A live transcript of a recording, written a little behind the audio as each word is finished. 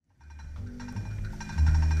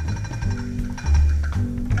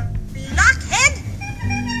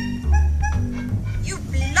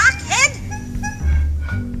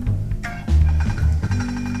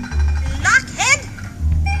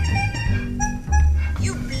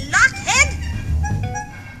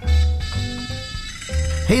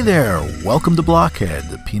Hey there, welcome to Blockhead,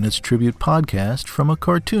 the Peanuts tribute podcast from a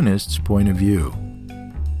cartoonist's point of view.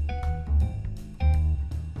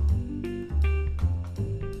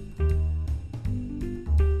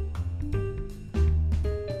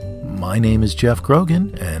 My name is Jeff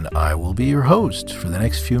Grogan, and I will be your host for the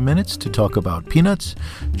next few minutes to talk about Peanuts,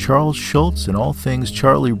 Charles Schulz, and all things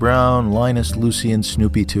Charlie Brown, Linus, Lucy, and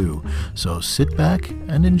Snoopy too. So sit back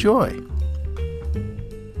and enjoy.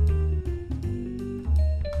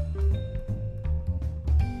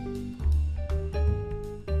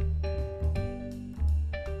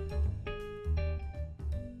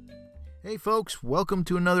 Hey folks, welcome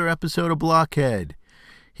to another episode of Blockhead.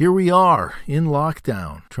 Here we are in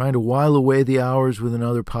lockdown, trying to while away the hours with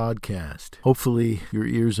another podcast. Hopefully your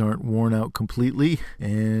ears aren't worn out completely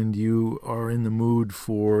and you are in the mood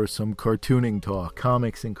for some cartooning talk.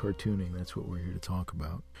 Comics and cartooning, that's what we're here to talk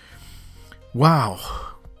about. Wow,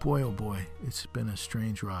 boy oh boy, it's been a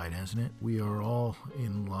strange ride, hasn't it? We are all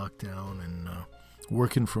in lockdown and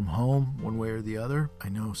working from home one way or the other. I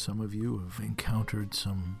know some of you have encountered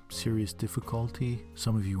some serious difficulty.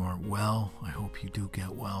 Some of you aren't well. I hope you do get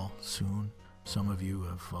well soon. Some of you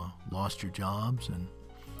have lost your jobs, and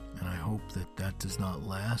I hope that that does not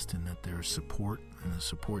last and that there's support and a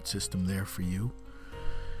support system there for you.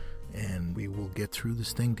 And we will get through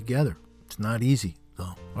this thing together. It's not easy,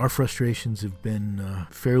 though. Our frustrations have been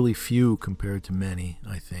fairly few compared to many,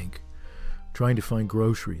 I think. Trying to find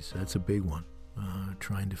groceries, that's a big one.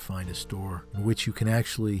 Trying to find a store in which you can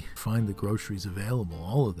actually find the groceries available.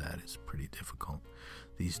 All of that is pretty difficult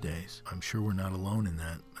these days. I'm sure we're not alone in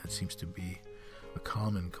that. That seems to be a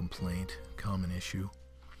common complaint, common issue.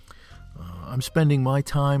 I'm spending my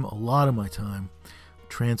time, a lot of my time,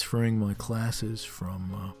 transferring my classes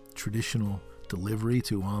from traditional delivery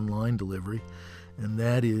to online delivery. And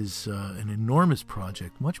that is an enormous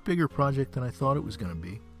project, much bigger project than I thought it was going to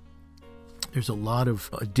be. There's a lot of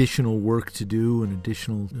additional work to do and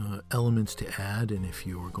additional elements to add, and if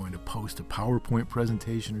you are going to post a PowerPoint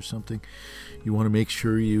presentation or something, you want to make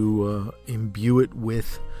sure you imbue it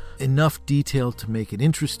with enough detail to make it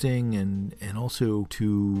interesting and also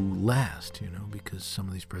to last, because some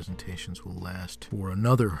of these presentations will last for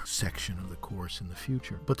another section of the course in the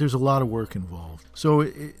future. But there's a lot of work involved. So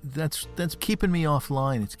that's keeping me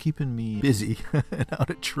offline. It's keeping me busy and out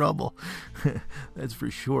of trouble. That's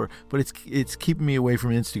for sure. But it's keeping me away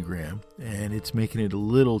from Instagram, and it's making it a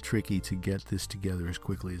little tricky to get this together as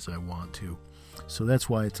quickly as I want to. So that's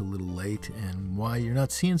why it's a little late and why you're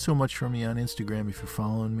not seeing so much from me on Instagram if you're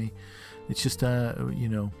following me. It's just,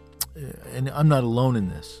 and I'm not alone in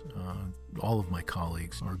this. All of my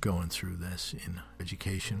colleagues are going through this in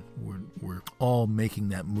education. We're all making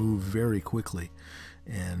that move very quickly.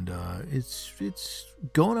 And it's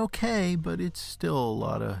going okay, but it's still a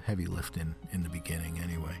lot of heavy lifting in the beginning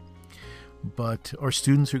anyway. But our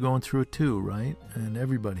students are going through it too, right? And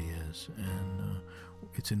everybody is. And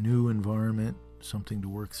it's a new environment, something to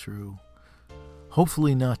work through.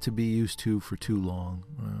 Hopefully not to be used to for too long.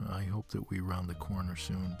 I hope that we round the corner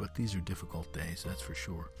soon, but these are difficult days, that's for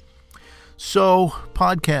sure. So,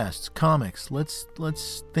 podcasts, comics,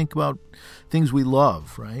 let's think about things we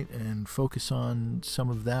love, right? And focus on some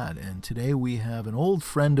of that. And today we have an old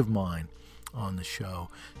friend of mine on the show,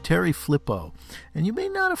 Terry Flippo. And you may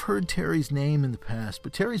not have heard Terry's name in the past,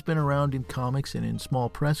 but Terry's been around in comics and in small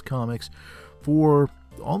press comics for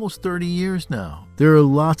almost 30 years now. There are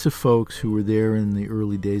lots of folks who were there in the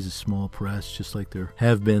early days of small press, just like there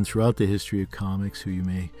have been throughout the history of comics,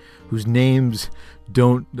 whose names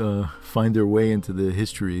don't find their way into the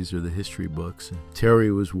histories or the history books. And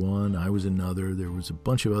Terry was one, I was another. There was a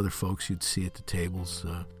bunch of other folks you'd see at the tables,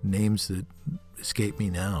 names that escape me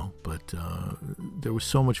now, but there was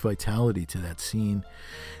so much vitality to that scene.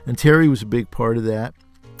 And Terry was a big part of that.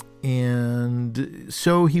 And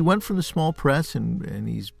so he went from the small press and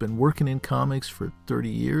he's been working in comics for 30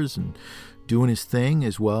 years and doing his thing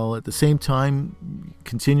as well. At the same time,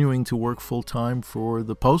 continuing to work full-time for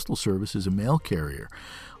the Postal Service as a mail carrier.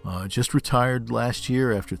 Just retired last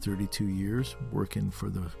year after 32 years working for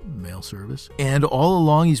the mail service. And all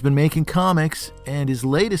along he's been making comics, and his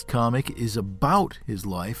latest comic is about his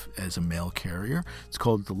life as a mail carrier. It's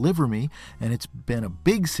called Deliver Me, and it's been a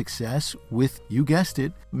big success with, you guessed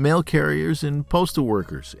it, mail carriers and postal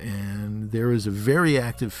workers. And there is a very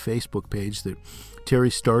active Facebook page that Terry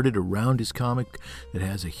started around his comic that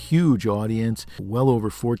has a huge audience, well over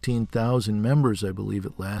 14,000 members, I believe,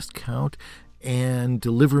 at last count. And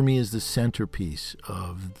Deliver Me is the centerpiece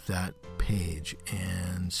of that page.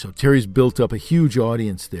 And so Terry's built up a huge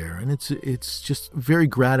audience there, and it's just very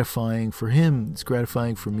gratifying for him. It's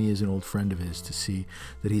gratifying for me as an old friend of his to see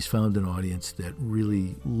that he's found an audience that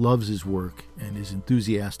really loves his work and is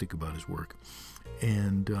enthusiastic about his work.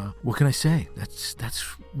 And what can I say? That's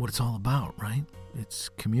what it's all about, right? It's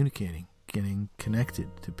communicating, getting connected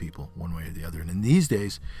to people one way or the other. And in these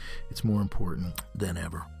days, it's more important than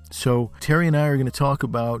ever. So Terry and I are going to talk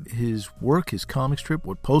about his work, his comic strip,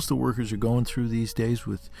 what postal workers are going through these days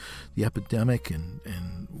with the epidemic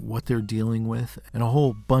and what they're dealing with, and a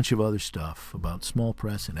whole bunch of other stuff about small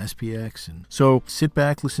press and SPX. And so sit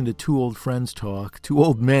back, listen to two old friends talk, two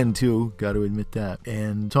old men too, got to admit that,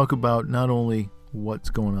 and talk about not only what's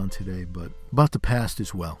going on today, but about the past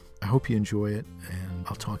as well. I hope you enjoy it, and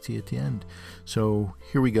I'll talk to you at the end. So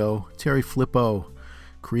here we go. Terry Flippo,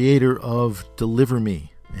 creator of Deliver Me,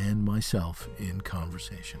 and myself in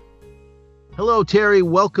conversation. Hello, Terry.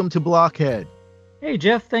 Welcome to Blockhead. Hey,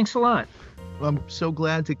 Jeff. Thanks a lot. I'm so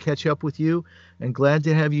glad to catch up with you and glad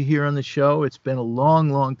to have you here on the show. It's been a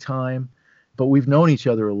long, long time, but we've known each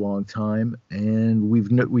other a long time, and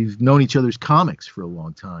we've known each other's comics for a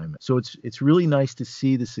long time. So it's really nice to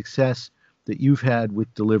see the success that you've had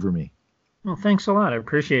with Deliver Me. Well, thanks a lot. I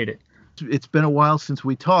appreciate it. It's been a while since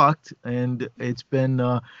we talked, and it's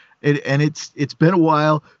been it's been a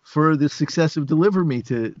while for the success of Deliver Me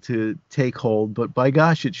to take hold, but by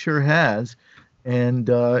gosh, it sure has. And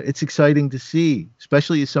it's exciting to see,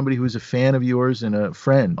 especially as somebody who's a fan of yours and a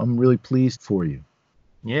friend. I'm really pleased for you.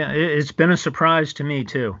 Yeah, it's been a surprise to me,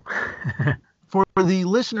 too. For the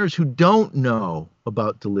listeners who don't know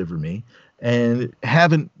about Deliver Me and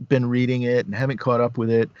haven't been reading it and haven't caught up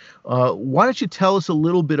with it, why don't you tell us a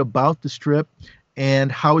little bit about the strip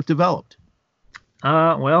and how it developed?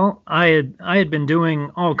 Well, I had been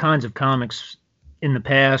doing all kinds of comics in the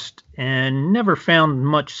past and never found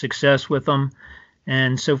much success with them.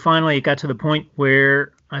 And so finally it got to the point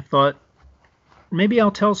where I thought, maybe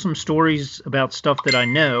I'll tell some stories about stuff that I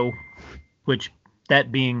know, which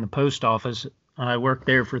that being the post office. I worked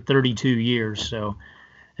there for 32 years. So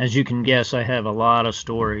as you can guess, I have a lot of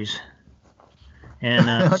stories.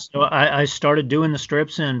 And so I started doing the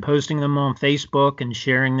strips and posting them on Facebook and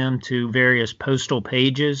sharing them to various postal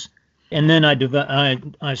pages. And then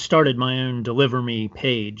I started my own Deliver Me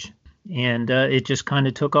page, and it just kind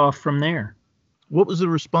of took off from there. What was the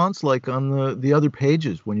response like on the other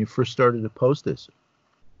pages when you first started to post this?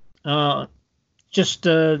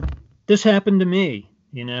 This happened to me,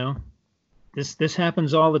 you know. This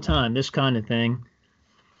happens all the time, this kind of thing.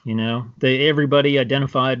 You know, everybody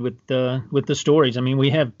identified with the stories. I mean, we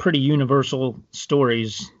have pretty universal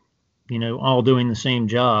stories, you know, all doing the same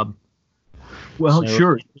job. Well, so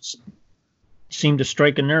sure. It seemed to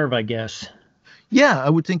strike a nerve, I guess. Yeah, I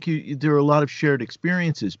would think there are a lot of shared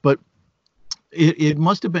experiences, but it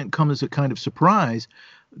must have come as a kind of surprise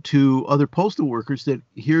to other postal workers that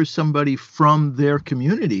here's somebody from their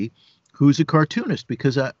community who's a cartoonist,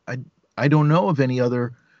 because I don't know of any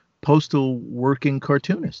other postal working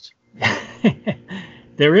cartoonists.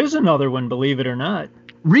 There is another one, believe it or not.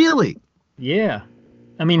 Really? Yeah.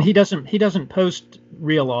 I mean, he doesn't post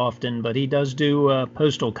real often, but he does do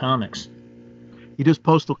postal comics. He does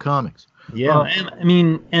postal comics. Yeah. I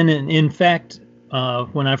mean, and in fact,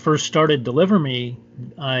 when I first started Deliver Me,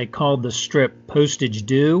 I called the strip Postage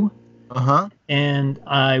Due. Uh-huh. And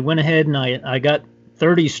I went ahead and I got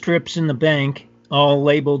 30 strips in the bank, all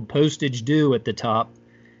labeled Postage Due at the top.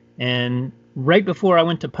 And right before I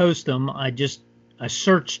went to post them, I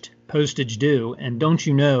searched Postage Due, and don't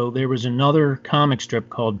you know, there was another comic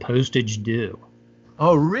strip called Postage Due.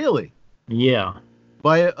 Oh, really? Yeah.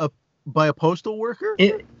 By a postal worker?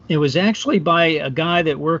 It was actually by a guy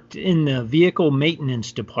that worked in the vehicle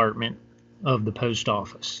maintenance department of the post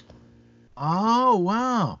office. Oh,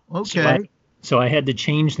 wow. Okay. So I had to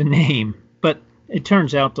change the name, but it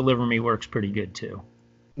turns out Deliver Me works pretty good too.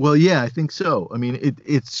 Well, yeah, I think so. I mean,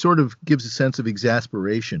 it sort of gives a sense of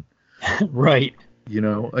exasperation. Right. You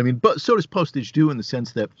know, I mean, but so does Postage Due in the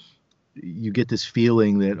sense that you get this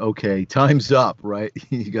feeling that, okay, time's up, right?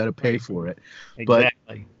 You got to pay for it.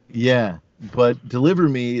 Exactly. But, yeah. But Deliver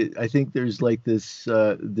Me, I think there's like this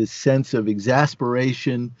sense of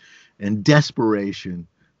exasperation and desperation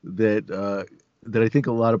that I think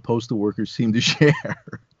a lot of postal workers seem to share.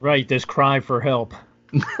 Right. This cry for help.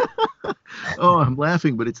 Oh, I'm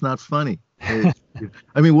laughing, but it's not funny. I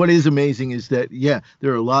mean, what is amazing is that, yeah,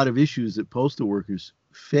 there are a lot of issues that postal workers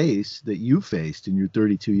face that you faced in your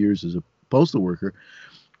 32 years as a postal worker,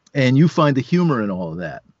 and you find the humor in all of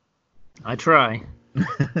that. I try.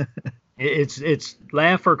 It's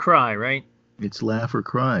laugh or cry, right? It's laugh or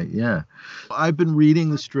cry. Yeah. I've been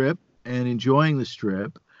reading the strip and enjoying the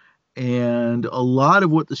strip. And a lot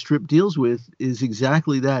of what the strip deals with is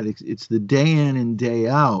exactly that. It's the day in and day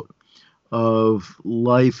out of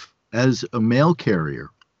life as a mail carrier.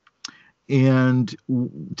 And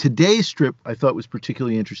today's strip I thought was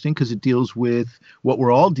particularly interesting because it deals with what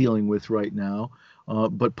we're all dealing with right now.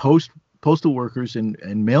 But postal workers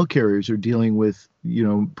and mail carriers are dealing with,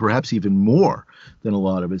 perhaps even more than a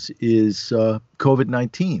lot of us, is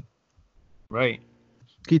COVID-19. Right.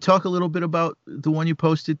 Can you talk a little bit about the one you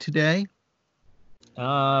posted today?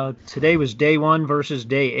 Today was day 1 versus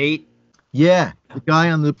day 8. Yeah, the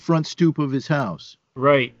guy on the front stoop of his house.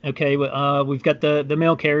 Right. Okay. We've got the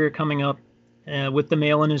mail carrier coming up with the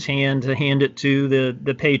mail in his hand to hand it to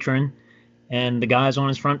the patron. And the guy's on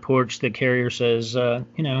his front porch. The carrier says,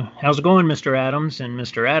 how's it going, Mr. Adams? And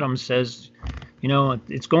Mr. Adams says,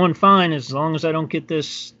 it's going fine as long as I don't get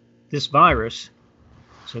this virus.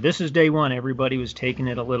 So this is day 1. Everybody was taking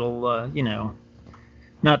it a little,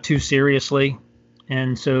 not too seriously.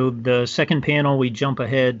 And so the second panel, we jump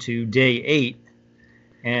ahead to day 8.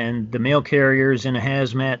 And the mail carrier is in a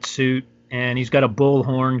hazmat suit, and he's got a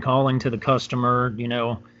bullhorn calling to the customer,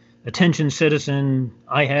 attention citizen,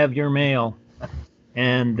 I have your mail.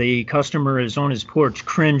 And the customer is on his porch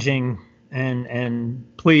cringing and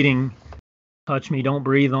pleading, touch me, don't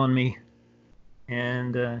breathe on me.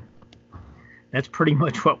 And that's pretty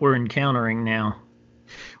much what we're encountering now.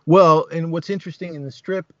 Well, and what's interesting in the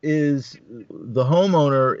strip is the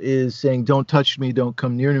homeowner is saying, don't touch me, don't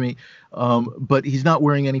come near to me. But he's not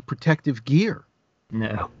wearing any protective gear.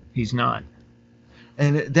 No, he's not.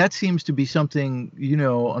 And that seems to be something,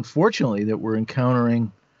 unfortunately, that we're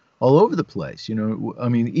encountering all over the place.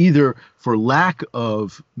 Either for lack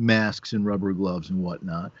of masks and rubber gloves and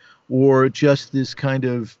whatnot, or just this kind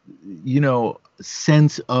of,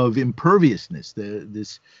 sense of imperviousness,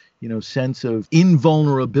 this sense of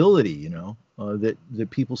invulnerability, that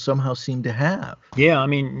people somehow seem to have. Yeah,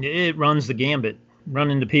 it runs the gambit.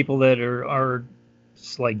 Run into people that are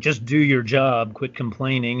it's like, just do your job, quit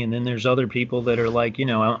complaining. And then there's other people that are like,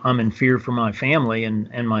 I'm in fear for my family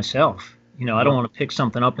and myself. I don't want to pick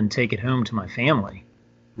something up and take it home to my family.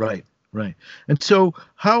 Right. And so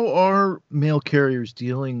how are mail carriers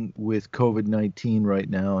dealing with COVID-19 right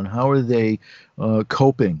now, and how are they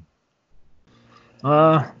coping?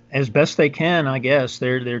 As best they can, I guess.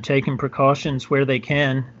 They're taking precautions where they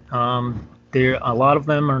can. A lot of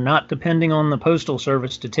them are not depending on the Postal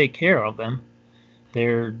Service to take care of them.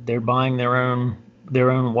 They're buying their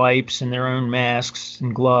own wipes and their own masks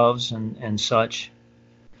and gloves and such.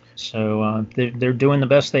 So they're doing the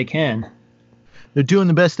best they can. They're doing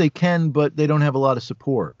the best they can, but they don't have a lot of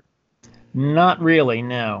support. Not really,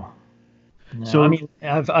 no. So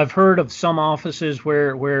I've heard of some offices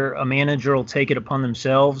where a manager will take it upon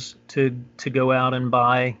themselves to go out and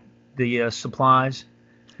buy the supplies.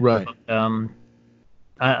 Right.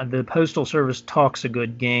 The Postal Service talks a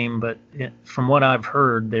good game, but from what I've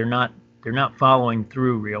heard, they're not following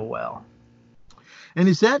through real well. And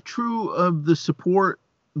is that true of the support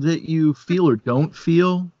that you feel or don't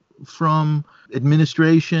feel from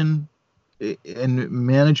administration and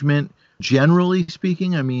management, generally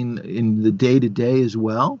speaking? In the day-to-day as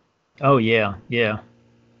well? Oh, yeah.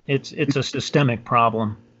 It's a systemic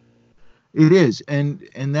problem. It is, and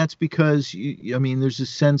that's because, there's a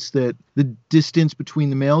sense that the distance between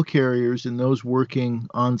the mail carriers and those working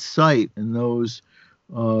on site and those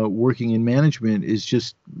working in management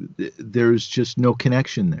is there's just no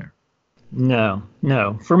connection there. No.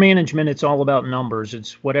 For management, it's all about numbers.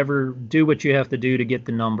 It's do what you have to do to get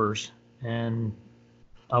the numbers. And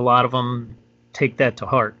a lot of them take that to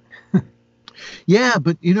heart. Yeah,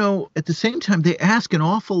 but, at the same time, they ask an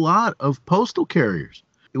awful lot of postal carriers.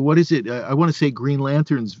 What is it? I want to say Green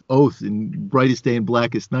Lantern's oath in Brightest Day and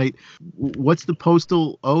Blackest Night. What's the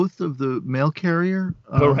postal oath of the mail carrier?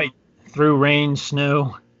 Go right through rain,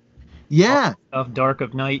 snow. Yeah. Of dark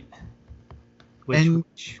of night.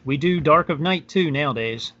 Which we do dark of night too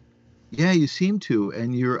nowadays. Yeah, you seem to.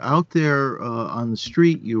 And you're out there on the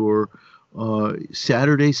street. You're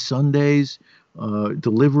Saturdays, Sundays,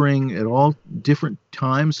 delivering at all different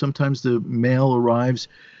times. Sometimes the mail arrives.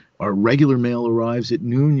 Our regular mail arrives at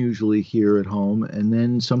noon usually here at home, and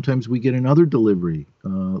then sometimes we get another delivery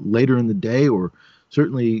later in the day, or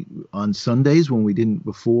certainly on Sundays when we didn't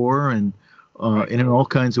before, and in all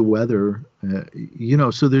kinds of weather.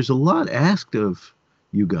 So there's a lot asked of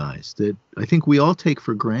you guys that I think we all take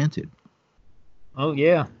for granted. Oh,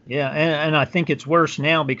 yeah. And I think it's worse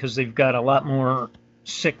now because they've got a lot more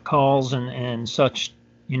sick calls and such,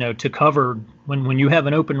 to cover when you have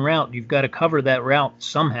an open route, you've got to cover that route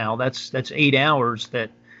somehow. That's 8 hours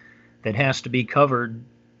that has to be covered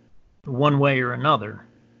one way or another.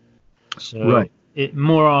 So Right. it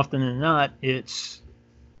more often than not, it's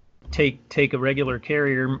take a regular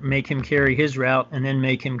carrier, make him carry his route, and then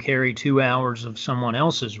make him carry 2 hours of someone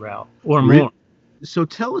else's route or more. So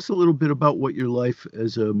tell us a little bit about what your life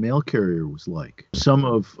as a mail carrier was like. Some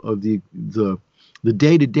of the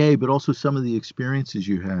day-to-day, but also some of the experiences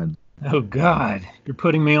you had. Oh God, you're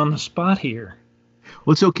putting me on the spot here.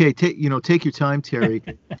 Well, it's okay. Take your time, Terry.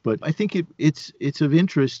 But I think it's of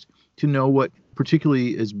interest to know what,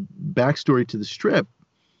 particularly as backstory to the strip,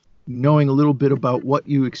 knowing a little bit about what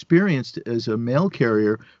you experienced as a mail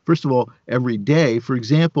carrier. First of all, every day. For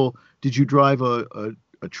example, did you drive a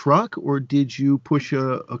truck or did you push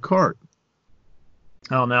a cart?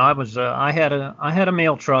 Oh no, I had a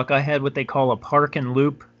mail truck. I had what they call a park and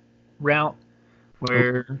loop route,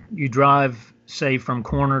 where you drive, say, from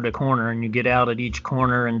corner to corner, and you get out at each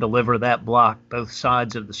corner and deliver that block, both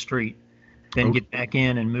sides of the street, then get back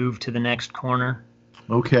in and move to the next corner.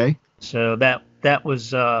 Okay. So that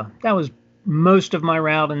was most of my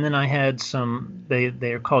route, and then I had some.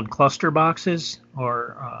 They're called cluster boxes,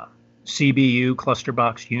 or CBU, cluster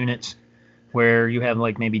box units, where you have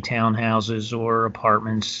like maybe townhouses or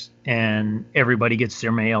apartments, and everybody gets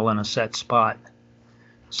their mail in a set spot.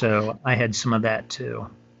 So I had some of that too.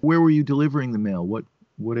 Where were you delivering the mail?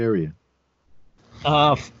 What area?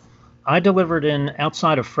 I delivered in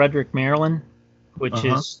outside of Frederick, Maryland, which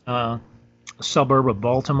is a suburb of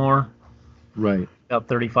Baltimore. Right. About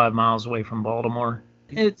 35 miles away from Baltimore.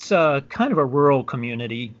 It's kind of a rural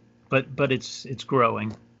community, but it's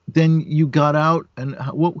growing. Then you got out, and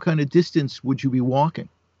what kind of distance would you be walking?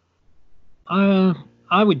 I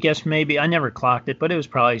would guess maybe, I never clocked it, but it was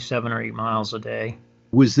probably 7 or 8 miles a day.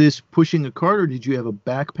 Was this pushing a cart, or did you have a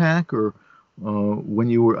backpack, or when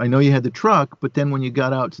you were, I know you had the truck, but then when you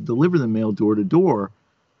got out to deliver the mail door to door?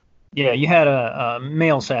 Yeah, you had a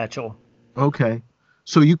mail satchel. Okay.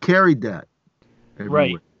 So you carried that everywhere.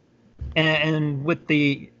 Right. And with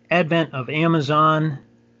the advent of Amazon,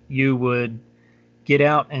 you would get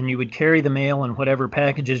out and you would carry the mail and whatever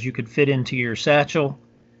packages you could fit into your satchel.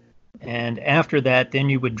 And after that, then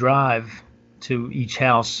you would drive to each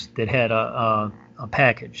house that had a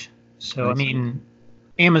package. So, I mean,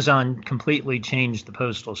 Amazon completely changed the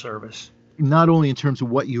postal service. Not only in terms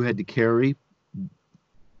of what you had to carry.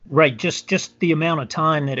 Right, just the amount of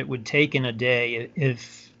time that it would take in a day.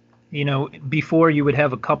 If, before you would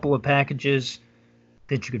have a couple of packages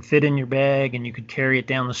that you could fit in your bag and you could carry it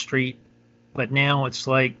down the street. But now it's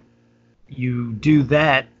like you do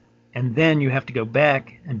that and then you have to go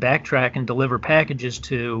back and backtrack and deliver packages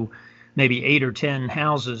to maybe 8 or 10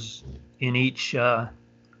 houses in each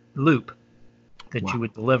loop that you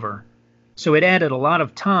would deliver. So it added a lot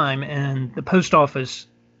of time, and the post office,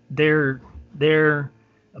 their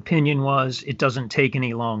opinion was it doesn't take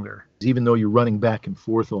any longer. Even though you're running back and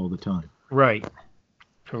forth all the time. Right.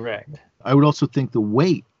 Correct. I would also think the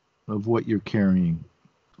weight of what you're carrying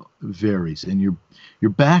varies, and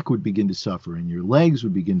your back would begin to suffer and your legs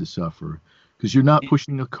would begin to suffer because you're not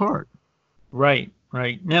pushing a cart. Right.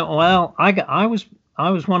 Now, well, I was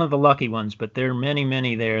one of the lucky ones, but there are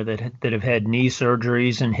many there that have had knee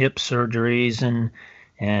surgeries and hip surgeries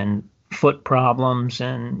and foot problems,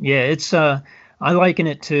 and yeah, it's I liken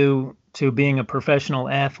it to being a professional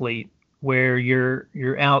athlete where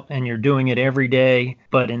you're out and you're doing it every day,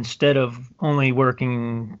 but instead of only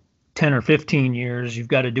working 10 or 15 years, you've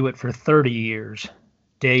got to do it for 30 years,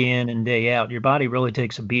 day in and day out. Your body really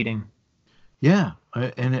takes a beating. Yeah.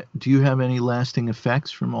 And do you have any lasting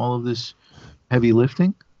effects from all of this heavy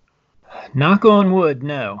lifting? Knock on wood,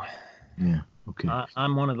 no. Yeah. Okay.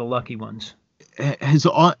 I'm one of the lucky ones. Has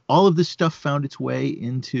all of this stuff found its way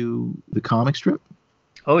into the comic strip?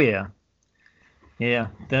 Oh, yeah. Yeah.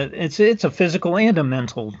 It's a physical and a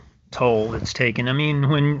mental toll it's taken. I mean,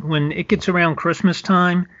 when it gets around Christmas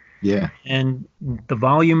time, yeah, and the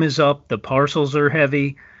volume is up, the parcels are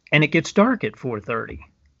heavy, and it gets dark at 4:30.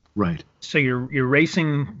 Right. So you're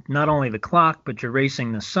racing not only the clock, but you're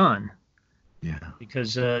racing the sun. Yeah.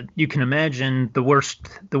 Because you can imagine the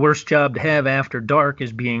worst job to have after dark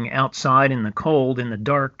is being outside in the cold, in the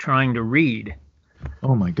dark, trying to read.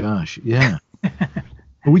 Oh my gosh. Yeah.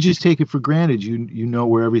 We just take it for granted. You know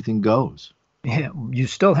where everything goes. Yeah. You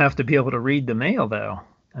still have to be able to read the mail, though.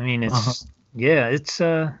 I mean, it's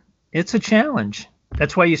a challenge.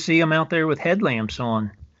 That's why you see them out there with headlamps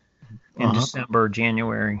on in December,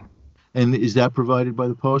 January. And is that provided by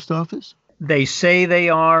the post office? They say they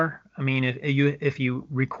are. I mean, if you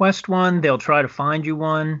request one, they'll try to find you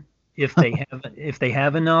one. if they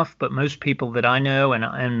have enough, but most people that I know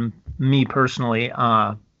and me personally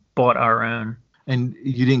bought our own. And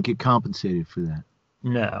you didn't get compensated for that.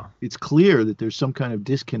 No. It's clear that there's some kind of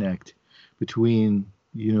disconnect between,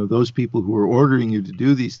 those people who are ordering you to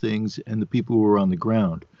do these things and the people who are on the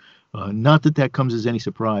ground. Not that that comes as any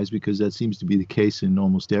surprise, because that seems to be the case in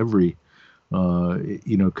almost every,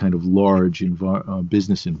 kind of large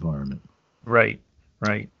business environment. Right.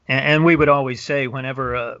 Right. And we would always say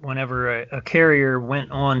whenever a carrier went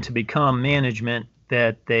on to become management,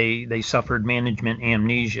 that they suffered management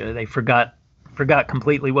amnesia. They forgot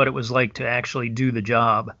completely what it was like to actually do the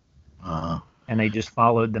job. And they just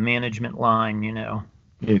followed the management line, Yeah,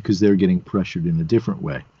 because they're getting pressured in a different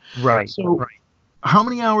way. Right. So right. How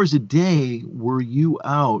many hours a day were you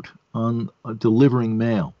out on delivering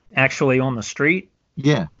mail? Actually on the street?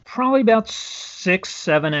 Yeah. Probably about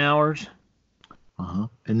 6-7 hours.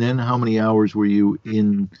 And then how many hours were you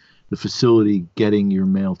in the facility getting your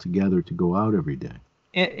mail together to go out every day?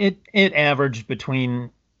 It averaged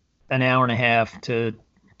between an hour and a half to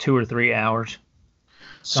 2 or 3 hours.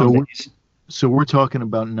 So we're talking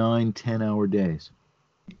about 9-10 hour days.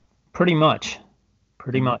 Pretty much.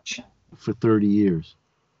 For 30 years.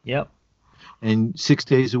 Yep. And 6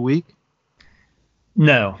 days a week?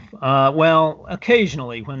 No. Well,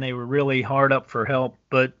 occasionally when they were really hard up for help,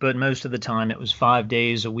 but most of the time it was 5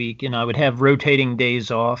 days a week, and I would have rotating days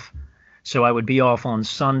off. So I would be off on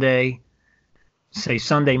Sunday, say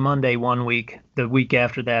Sunday, Monday 1 week. The week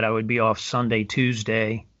after that, I would be off Sunday,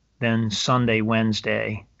 Tuesday, then Sunday,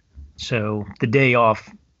 Wednesday. So the day off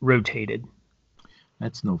rotated.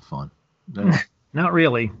 That's no fun. Not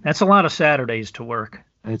really. That's a lot of Saturdays to work.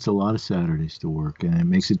 It's a lot of Saturdays to work, and it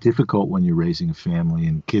makes it difficult when you're raising a family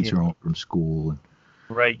and kids are home from school. And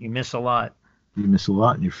right. You miss a lot. You miss a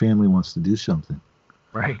lot, and your family wants to do something.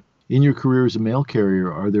 Right. In your career as a mail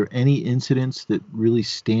carrier, are there any incidents that really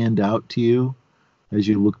stand out to you as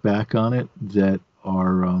you look back on it that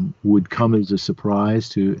would come as a surprise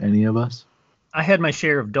to any of us? I had my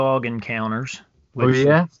share of dog encounters, which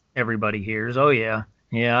everybody hears. Oh, yeah.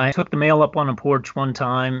 Yeah, I took the mail up on a porch one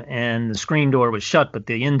time, and the screen door was shut, but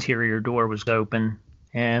the interior door was open.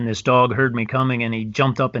 And this dog heard me coming, and he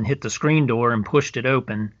jumped up and hit the screen door and pushed it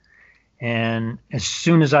open. And as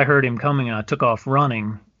soon as I heard him coming, I took off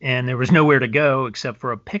running, and there was nowhere to go except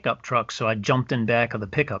for a pickup truck, so I jumped in back of the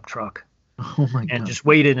pickup truck. Oh, my God. And just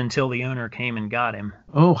waited until the owner came and got him.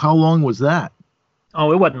 Oh, how long was that?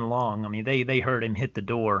 Oh, it wasn't long. I mean, they heard him hit the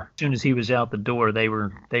door. As soon as he was out the door, they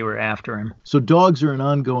were after him. So dogs are an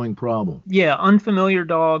ongoing problem. Yeah, unfamiliar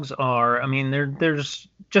dogs are. I mean, there's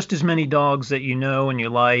just as many dogs that you know and you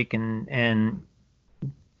like, and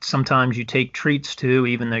sometimes you take treats to,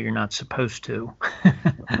 even though you're not supposed to.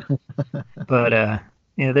 But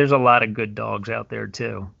there's a lot of good dogs out there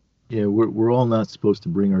too. Yeah, we're all not supposed to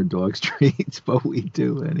bring our dogs treats, but we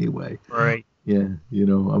do anyway. Right. Yeah,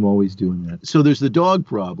 I'm always doing that. So there's the dog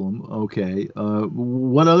problem. Okay.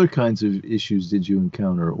 What other kinds of issues did you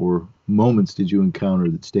encounter, or moments did you encounter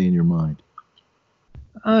that stay in your mind?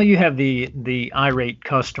 You have the irate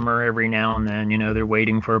customer every now and then. They're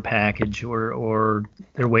waiting for a package or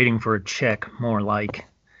they're waiting for a check, more like.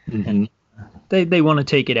 Mm-hmm. And they want to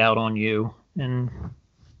take it out on you, and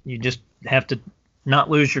you just have to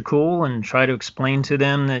not lose your cool and try to explain to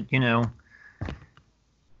them that,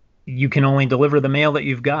 you can only deliver the mail that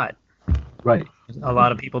you've got. Right. A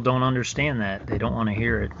lot of people don't understand that. They don't want to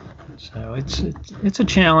hear it. So it's a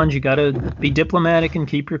challenge. You got to be diplomatic and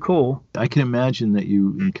keep your cool. I can imagine that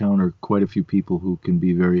you encounter quite a few people who can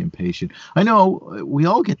be very impatient. I know we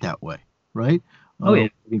all get that way, right?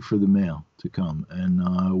 Waiting for the mail to come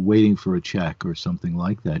and waiting for a check or something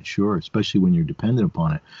like that. Sure, especially when you're dependent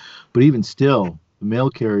upon it. But even still, the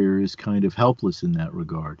mail carrier is kind of helpless in that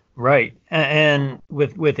regard. Right. And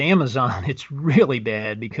with Amazon, it's really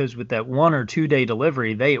bad because with that 1 or 2 day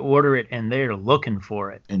delivery, they order it and they're looking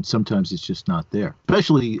for it. And sometimes it's just not there,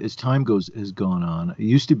 especially as time has gone on. It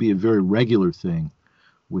used to be a very regular thing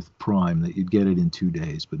with Prime that you'd get it in 2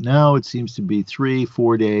 days. But now it seems to be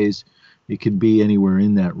 3-4 days. It could be anywhere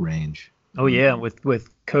in that range. Oh, yeah. With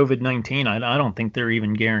COVID-19, I don't think they're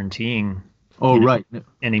even guaranteeing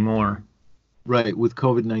anymore. Right. With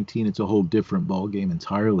COVID-19, it's a whole different ballgame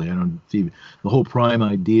entirely. The whole Prime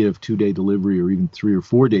idea of 2 day delivery or even 3 or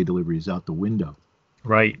 4 day delivery is out the window.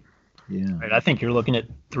 Right. Yeah. Right. I think you're looking at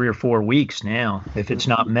 3 or 4 weeks now, if it's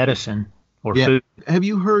not medicine or food. Have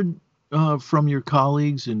you heard from your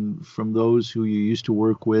colleagues and from those who you used to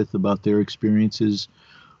work with about their experiences,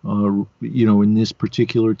 in this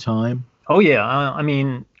particular time? Oh, yeah. I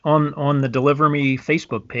mean, on the Deliver Me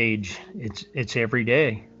Facebook page, it's every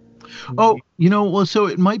day. Oh, well, so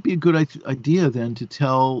it might be a good idea then to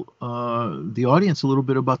tell the audience a little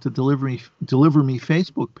bit about the Deliver Me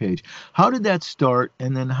Facebook page. How did that start,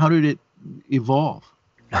 and then how did it evolve?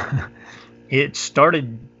 It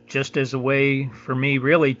started just as a way for me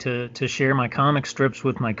really to share my comic strips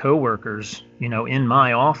with my coworkers, in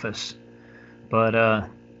my office. But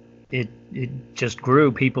it just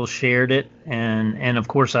grew. People shared it, and of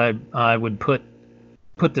course I would put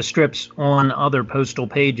the strips on other postal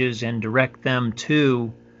pages and direct them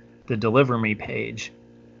to the Deliver Me page.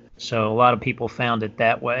 So a lot of people found it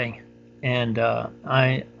that way, and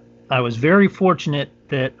I was very fortunate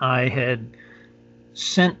that I had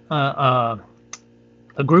sent a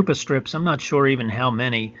group of strips. I'm not sure even how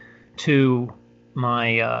many, to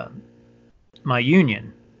my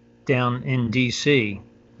union down in D.C.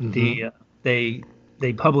 Mm-hmm.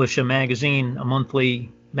 They publish a magazine, a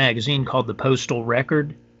monthly magazine called the Postal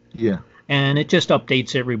Record, Yeah. and it just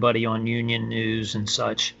updates everybody on union news and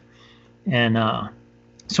such. And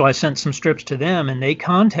so I sent some strips to them, and they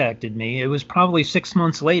contacted me. It was probably 6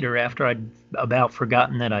 months later, after I'd about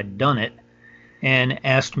forgotten that I'd done it, and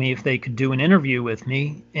asked me if they could do an interview with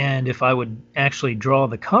me and if I would actually draw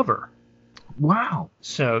the cover. Wow.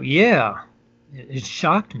 So yeah, it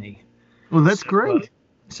shocked me. Well, that's great.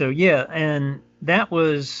 So yeah, and that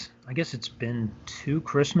was, I guess it's been 2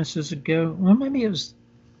 Christmases ago. Well, maybe it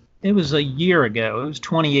was a year ago. It was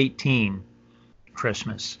 2018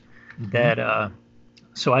 Christmas that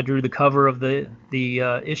so I drew the cover of the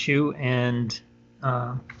issue, and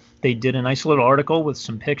they did a nice little article with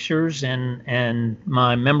some pictures, and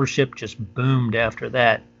my membership just boomed after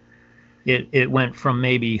that. It went from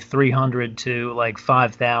maybe 300 to like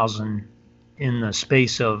 5,000 in the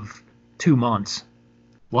space of 2 months.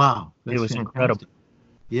 Wow. It was fantastic. incredible.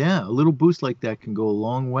 Yeah, a little boost like that can go a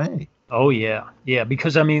long way. Oh yeah, yeah.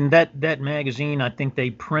 Because I mean that magazine, I think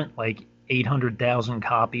they print like 800,000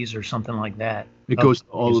 copies or something like that. It goes to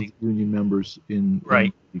all of the union members in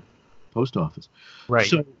Right. the post office. Right.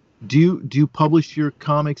 So, do you publish your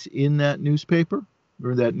comics in that newspaper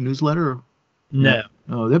or that newsletter? No.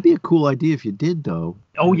 Oh, that'd be a cool idea if you did, though.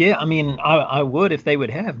 Oh yeah. I mean, I would if they would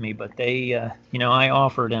have me, but they, I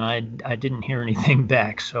offered and I didn't hear anything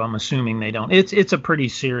back, so I'm assuming they don't. It's a pretty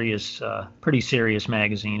serious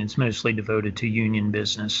magazine. It's mostly devoted to union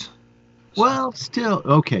business. So. Well, still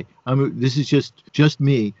okay. This is just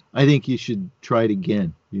me. I think you should try it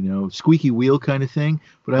again. Squeaky wheel kind of thing.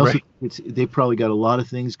 But I also think they probably got a lot of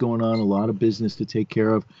things going on, a lot of business to take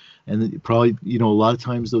care of, and probably a lot of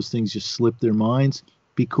times those things just slip their minds.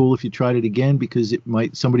 Be cool if you tried it again, because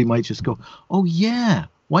somebody might just go, oh yeah,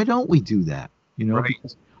 why don't we do that?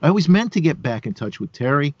 Because I always meant to get back in touch with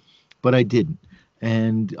Terry, but I didn't,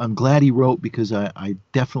 and I'm glad he wrote, because I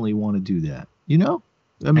definitely want to do that.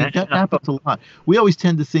 I mean, that happens a lot. We always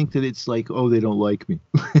tend to think that it's like, oh, they don't like me.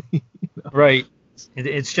 Right.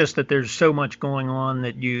 It's just that there's so much going on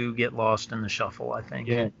that you get lost in the shuffle, I think.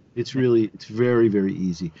 Yeah, it's very, very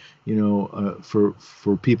easy.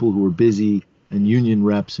 For people who are busy, and union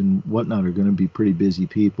reps and whatnot are going to be pretty busy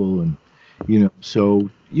people. And, so,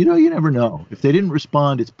 you never know. If they didn't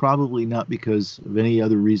respond, it's probably not because of any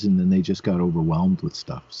other reason than they just got overwhelmed with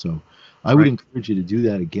stuff. So I would encourage you to do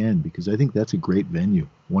that again, because I think that's a great venue.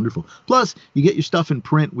 Wonderful. Plus, you get your stuff in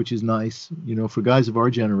print, which is nice. For guys of our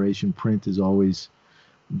generation, print is always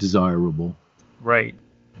desirable. Right.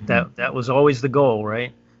 That was always the goal,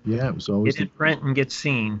 right? Yeah, it was always. Get in print and get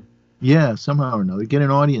seen. Yeah, somehow or another, get an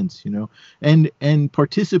audience, and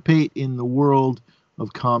participate in the world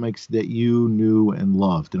of comics that you knew and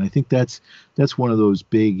loved. And I think that's one of those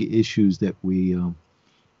big issues that we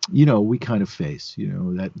kind of face,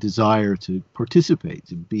 that desire to participate,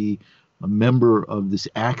 to be a member of this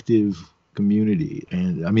active community.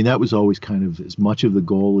 And I mean, that was always kind of as much of the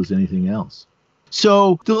goal as anything else.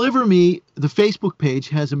 So Deliver Me, the Facebook page,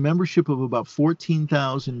 has a membership of about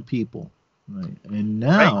 14,000 people. Right. And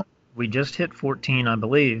now we just hit 14, I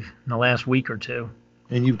believe, in the last week or two.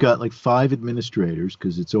 And you've got like 5 administrators,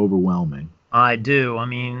 because it's overwhelming. I do. I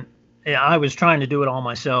mean, I was trying to do it all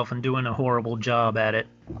myself and doing a horrible job at it.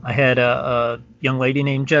 I had a young lady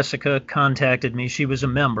named Jessica contacted me. She was a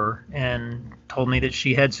member and told me that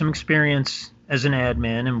she had some experience as an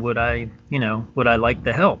admin, and would I like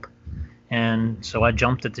the help? And so I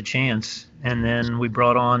jumped at the chance. And then we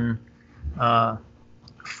brought on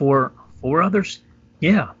 4 others.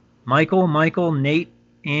 Yeah. Michael, Nate,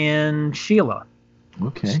 and Sheila.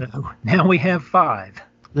 Okay. So now we have 5.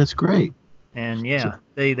 That's great. And yeah,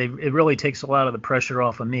 it really takes a lot of the pressure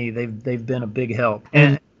off of me. They've been a big help,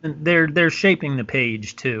 and they're shaping the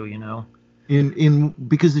page too.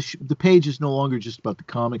 Because the page is no longer just about the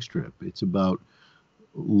comic strip. It's about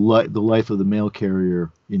the life of the mail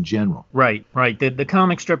carrier in general. Right, right. The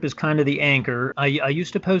comic strip is kind of the anchor. I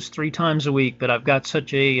used to post 3 times a week, but I've got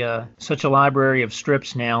such a library of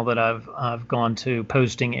strips now that I've gone to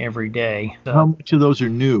posting every day. How much of those are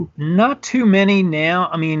new? Not too many now.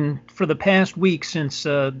 I mean, for the past week since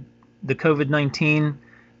the COVID-19,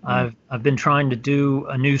 I've been trying to do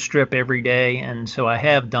a new strip every day, and so I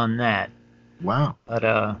have done that. Wow. But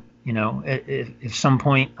if some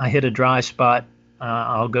point I hit a dry spot,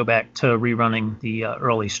 I'll go back to rerunning the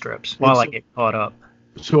early strips while I get caught up.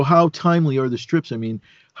 So how timely are the strips? I mean,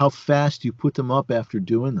 how fast do you put them up after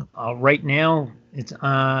doing them? Right now, it's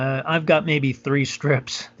I've got maybe 3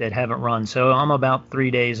 strips that haven't run, so I'm about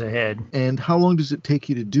 3 days ahead. And how long does it take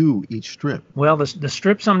you to do each strip? Well, the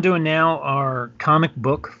strips I'm doing now are comic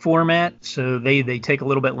book format, so they take a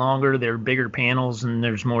little bit longer. They're bigger panels, and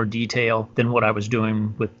there's more detail than what I was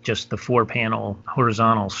doing with just the 4-panel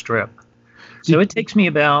horizontal strip. So it takes me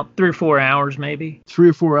about 3 or 4 hours, maybe. 3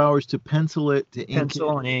 or 4 hours to pencil it, to ink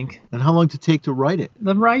Pencil and ink. And how long does it take to write it?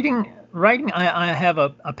 The writing, I have a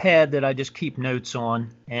pad that I just keep notes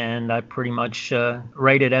on, and I pretty much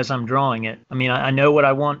write it as I'm drawing it. I mean, I know what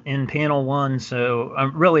I want in panel 1, so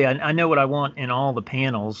I know what I want in all the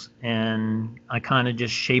panels, and I kind of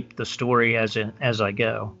just shape the story as I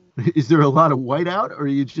go. Is there a lot of whiteout, or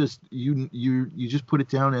you just put it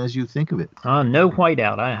down as you think of it? No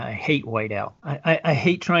whiteout. I hate whiteout. I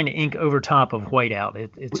hate trying to ink over top of whiteout.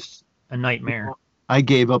 It's a nightmare. I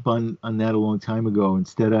gave up on that a long time ago.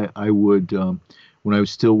 Instead, I would, when I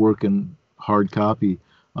was still working hard copy,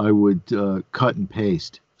 I would cut and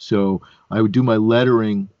paste. So I would do my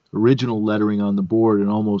original lettering on the board, and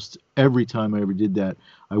almost every time I ever did that,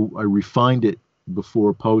 I refined it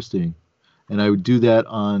before posting. And I would do that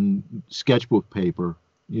on sketchbook paper,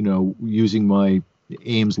 using my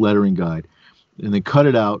Ames lettering guide, and then cut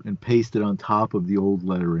it out and paste it on top of the old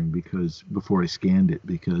lettering before I scanned it,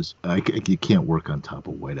 because you can't work on top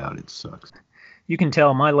of whiteout. It sucks. You can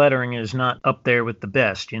tell my lettering is not up there with the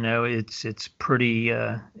best. It's pretty.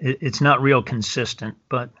 It's not real consistent,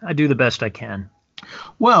 but I do the best I can.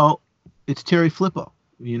 Well, it's Terry Flippo,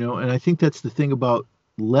 and I think that's the thing about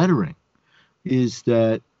lettering, is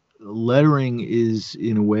that lettering is,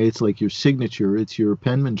 in a way, it's like your signature, it's your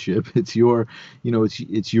penmanship, it's your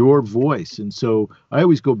it's your voice. And so I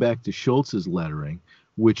always go back to Schulz's lettering,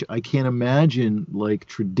 which I can't imagine like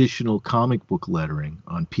traditional comic book lettering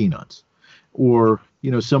on Peanuts, or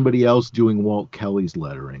somebody else doing Walt Kelly's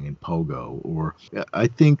lettering in Pogo. Or I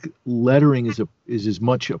think lettering is as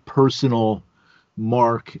much a personal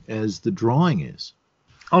mark as the drawing is.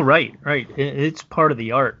 Oh, right. It's part of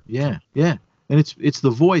the art. Yeah. And it's the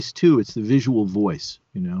voice too. It's the visual voice,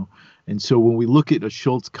 And so when we look at a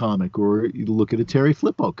Schulz comic, or you look at a Terry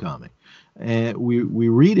Flippo comic, and we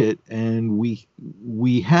read it, and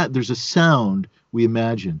there's a sound we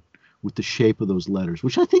imagine with the shape of those letters,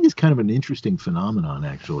 which I think is kind of an interesting phenomenon,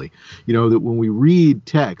 actually. That when we read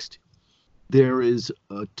text, there is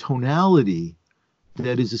a tonality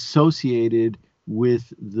that is associated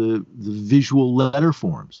with the visual letter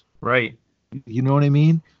forms. Right. You know what I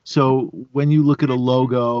mean? So when you look at a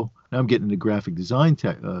logo, I'm getting into graphic design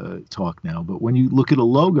talk now, but when you look at a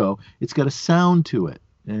logo, it's got a sound to it,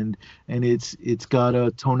 and it's got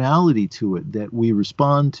a tonality to it that we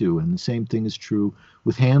respond to. And the same thing is true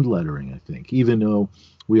with hand lettering, I think. Even though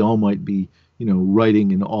we all might be,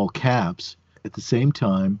 writing in all caps, at the same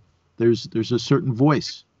time, there's a certain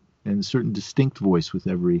voice and a certain distinct voice with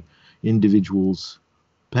every individual's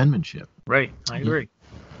penmanship. Right. I agree.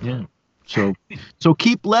 Yeah. So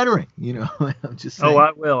keep lettering, I'm just saying. Oh,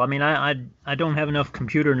 I will. I mean, I don't have enough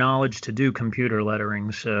computer knowledge to do computer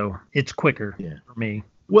lettering, so it's quicker for me.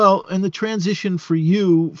 Well, and the transition for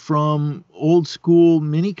you from old school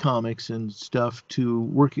mini comics and stuff to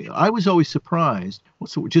working, I was always surprised,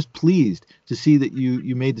 just pleased to see that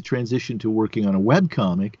you made the transition to working on a web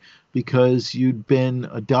comic, because you'd been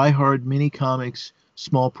a diehard mini comics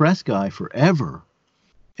small press guy forever.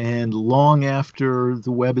 And long after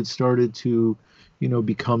the web had started to,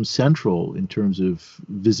 become central in terms of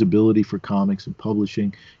visibility for comics and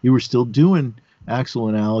publishing, you were still doing Axel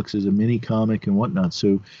and Alex as a mini comic and whatnot.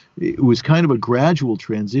 So it was kind of a gradual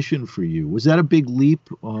transition for you. Was that a big leap,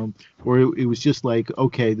 or it was just like,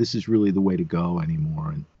 okay, this is really the way to go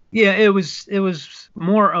anymore? Yeah, it was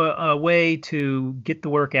more a way to get the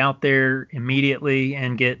work out there immediately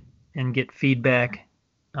and get feedback.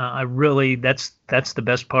 That's the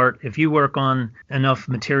best part. If you work on enough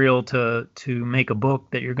material to make a book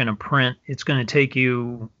that you're going to print, it's going to take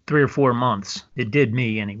you 3 or 4 months. It did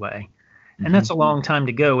me anyway. And that's a long time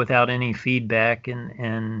to go without any feedback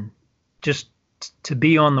and just to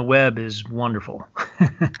be on the web is wonderful.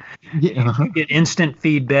 Yeah, You get instant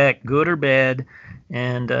feedback, good or bad,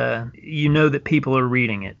 and you know that people are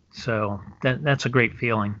reading it. So that's a great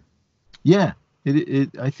feeling. yeah.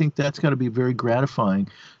 I think that's got to be very gratifying,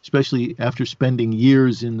 especially after spending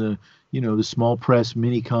years in the small press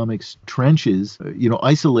mini comics trenches,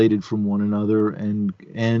 isolated from one another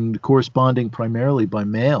and corresponding primarily by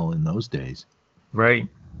mail in those days. Right.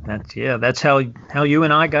 That's how you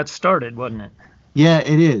and I got started, wasn't it? Yeah,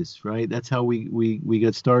 it is, right? That's how we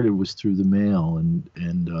got started, was through the mail,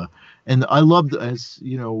 and I loved, as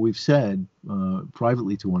we've said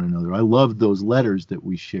privately to one another, I loved those letters that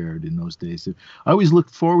we shared in those days. I always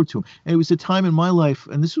looked forward to them. And it was a time in my life,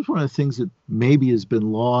 and this was one of the things that maybe has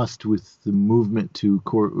been lost with the movement to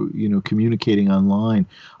communicating online.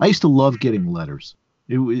 I used to love getting letters.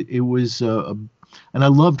 It was and I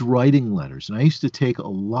loved writing letters, and I used to take a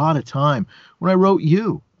lot of time when I wrote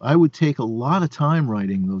you. I would take a lot of time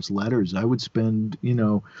writing those letters. I would spend,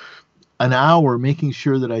 an hour making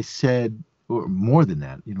sure that I said, or more than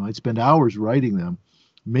that, I'd spend hours writing them,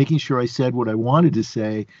 making sure I said what I wanted to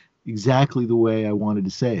say exactly the way I wanted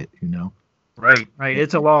to say it, Right.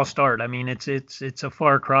 It's a lost art. I mean, it's a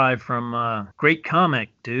far cry from great comic,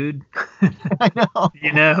 dude. I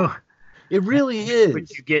know. It really is. What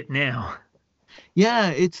you get now. Yeah,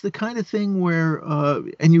 it's the kind of thing where,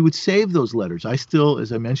 and you would save those letters. I still,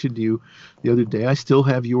 as I mentioned to you the other day, I still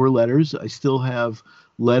have your letters. I still have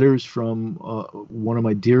letters from one of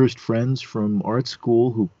my dearest friends from art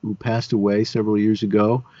school who passed away several years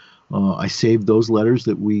ago. I saved those letters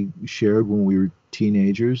that we shared when we were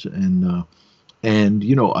teenagers, and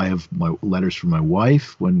I have my letters from my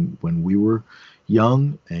wife when we were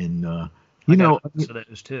young, and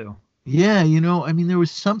those too. Yeah, there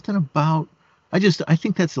was something about. I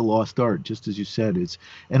think that's the lost art, just as you said.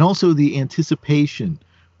 And also the anticipation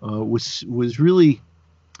was really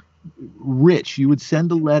rich. You would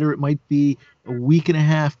send a letter; it might be a week and a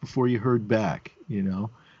half before you heard back,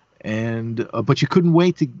 and but you couldn't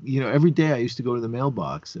wait to, every day I used to go to the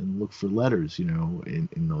mailbox and look for letters, in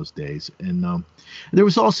those days. And there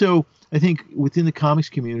was also, I think, within the comics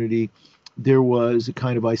community, there was a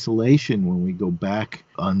kind of isolation when we go back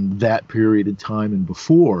on that period of time and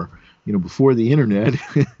before the internet,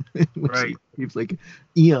 which seems like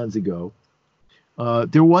eons ago.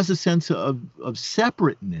 There was a sense of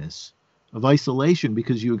separateness, of isolation,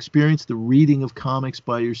 because you experienced the reading of comics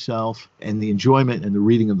by yourself and the enjoyment and the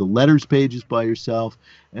reading of the letters pages by yourself.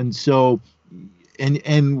 And so,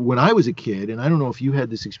 and when I was a kid, and I don't know if you had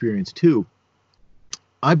this experience too,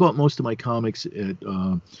 I bought most of my comics at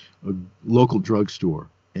a local drugstore.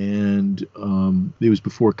 And it was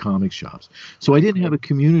before comic shops. So I didn't have a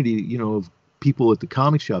community, of people at the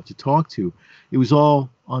comic shop to talk to. It was all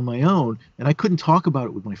on my own, and I couldn't talk about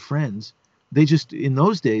it with my friends. They just, in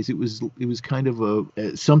those days, it was kind of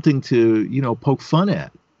something to, poke fun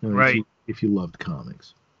at. Right. If you loved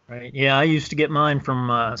comics. Right. Yeah, I used to get mine from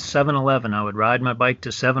 7-Eleven. I would ride my bike to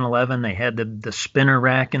 7-Eleven. They had the spinner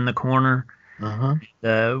rack in the corner.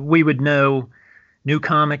 Uh-huh. We would know new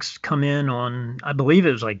comics come in on, I believe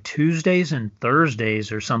it was like Tuesdays and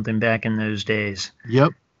Thursdays or something back in those days.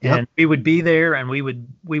 Yep. And we would be there, and we would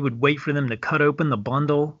wait for them to cut open the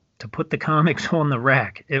bundle to put the comics on the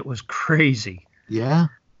rack. It was crazy. Yeah.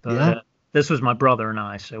 But, this was my brother and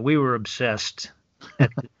I, so we were obsessed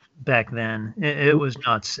back then. It was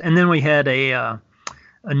nuts. And then we had a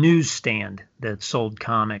newsstand that sold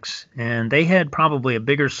comics, and they had probably a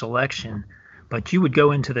bigger selection. But you would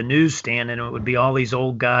go into the newsstand, and it would be all these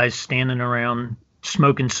old guys standing around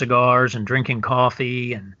smoking cigars and drinking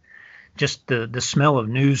coffee, and just the smell of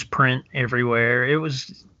newsprint everywhere. It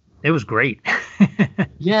was great.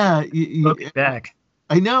 Yeah. Looking back.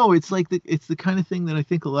 I know, it's like it's the kind of thing that I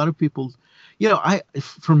think a lot of people,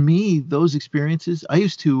 for me, those experiences, I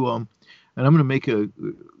used to, and I'm going to make a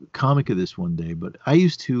comic of this one day, but I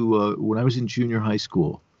used to, when I was in junior high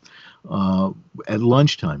school, at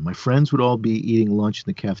lunchtime, my friends would all be eating lunch in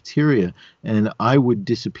the cafeteria, and I would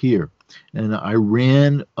disappear. And I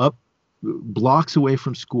ran up blocks away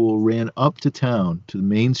from school, ran up to town to the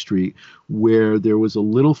main street where there was a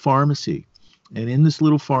little pharmacy. And in this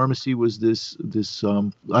little pharmacy was this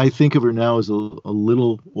I think of her now as a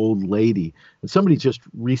little old lady. And somebody just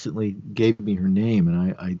recently gave me her name,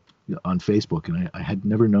 and I on Facebook, and I had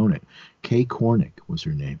never known it. Kay Cornick was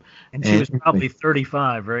her name. And she was probably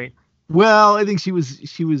 35, right? Well, I think she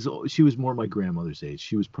was more my grandmother's age.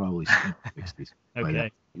 She was probably 60s.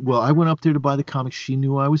 Okay. Well, I went up there to buy the comics. She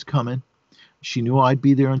knew I was coming. She knew I'd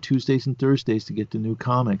be there on Tuesdays and Thursdays to get the new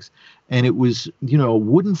comics. And it was, a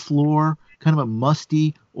wooden floor, kind of a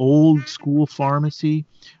musty, old school pharmacy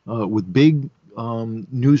with big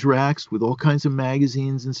news racks with all kinds of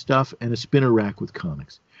magazines and stuff, and a spinner rack with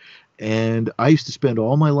comics. And I used to spend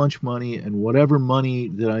all my lunch money and whatever money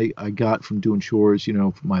that I got from doing chores,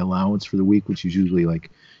 for my allowance for the week, which is usually like,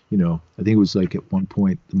 I think it was like at one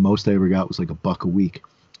point, the most I ever got was like $1 a week.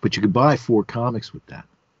 But you could buy 4 comics with that.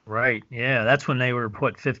 Right. Yeah. That's when they were,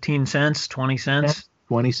 15 cents, 20 cents?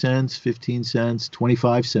 20 cents, 15 cents,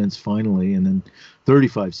 25 cents finally, and then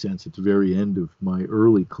 35 cents at the very end of my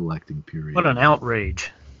early collecting period. What an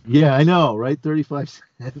outrage. Yeah, I know, right? 35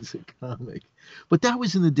 cents a comic. But that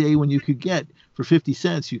was in the day when you could get, for 50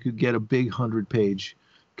 cents, you could get a big 100-page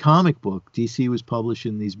comic book. DC was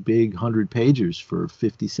publishing these big 100-pagers for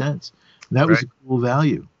 50 cents. And that was a cool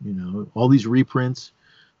value, all these reprints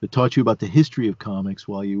that taught you about the history of comics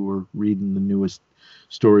while you were reading the newest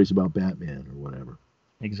stories about Batman or whatever.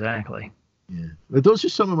 Exactly. Yeah. But those are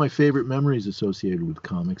some of my favorite memories associated with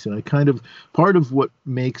comics. And part of what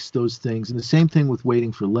makes those things, and the same thing with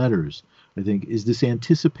waiting for letters, I think, is this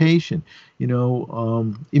anticipation.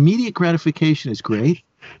 Immediate gratification is great,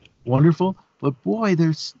 wonderful, but boy,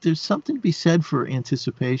 there's something to be said for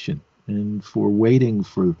anticipation and for waiting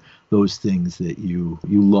for those things that you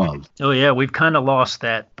love. Oh, yeah, we've kind of lost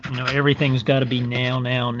that. Everything's got to be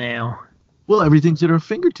now. Well, everything's at our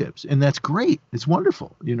fingertips, and that's great. It's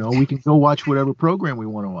wonderful. We can go watch whatever program we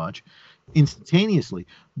want to watch instantaneously.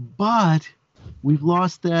 But we've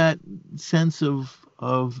lost that sense of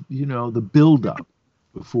the build-up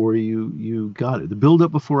before you got it. The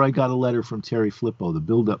build-up before I got a letter from Terry Flippo. The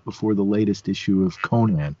build-up before the latest issue of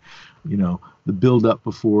Conan. The build-up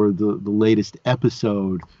before the latest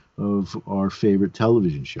episode of our favorite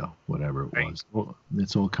television show, whatever it was. Well,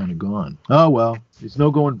 it's all kind of gone. Oh, well, there's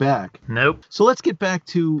no going back. Nope. So let's get back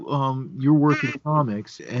to your work in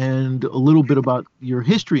comics and a little bit about your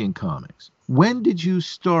history in comics. When did you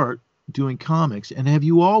start doing comics, and have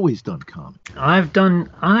you always done comics?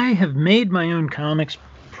 I have made my own comics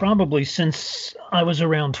probably since I was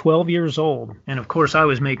around 12 years old. And of course, I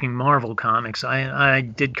was making Marvel comics. I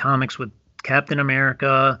did comics with Captain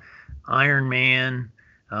America, Iron Man.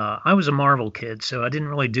 I was a Marvel kid, so I didn't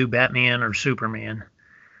really do Batman or Superman.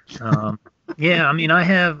 Yeah,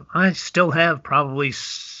 I still have probably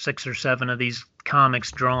 6 or 7 of these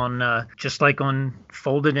comics drawn just like on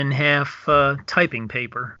folded in half typing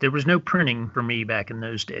paper. There was no printing for me back in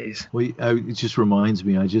those days. Well, it just reminds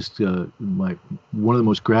me, one of the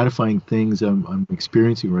most gratifying things I'm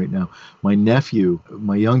experiencing right now, my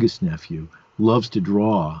youngest nephew, loves to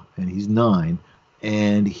draw, and he's 9,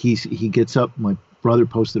 and he gets up, my brother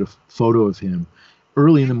posted a photo of him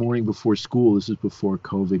early in the morning before school. This is before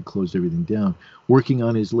COVID closed everything down, working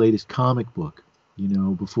on his latest comic book,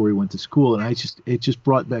 before he went to school. And it just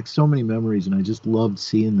brought back so many memories, and I just loved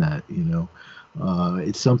seeing that.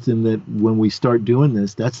 It's something that when we start doing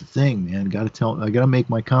this, that's the thing, man. I got to make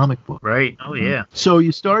my comic book. Right. Oh, yeah. So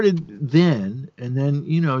you started then, and then,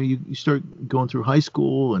 you start going through high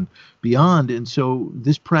school and beyond. And so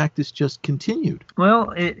this practice just continued.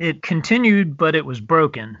 Well, it continued, but it was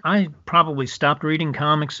broken. I probably stopped reading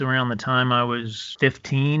comics around the time I was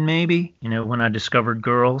 15, maybe, when I discovered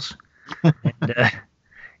girls.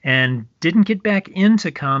 And didn't get back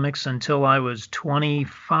into comics until I was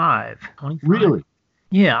 25. Really?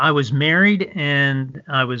 Yeah, I was married, and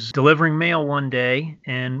I was delivering mail one day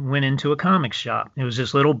and went into a comic shop. It was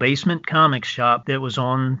this little basement comic shop that was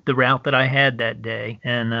on the route that I had that day.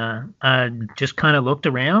 And I just kind of looked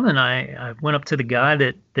around, and I went up to the guy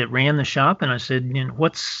that ran the shop, and I said,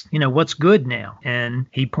 what's good now? And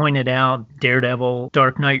he pointed out Daredevil,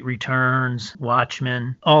 Dark Knight Returns,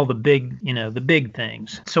 Watchmen, all the big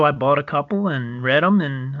things. So I bought a couple and read them,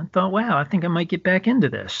 and I thought, wow, I think I might get back into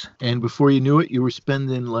this. And before you knew it, you were spending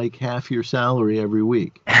like half your salary every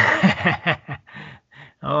week.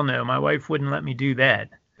 Oh no, my wife wouldn't let me do that.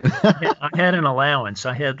 I had an allowance.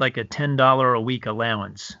 I had like a $10 a week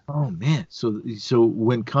allowance. Oh man. So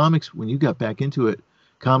when you got back into it,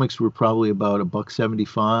 comics were probably about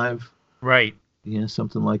 $1.75. Right. Yeah,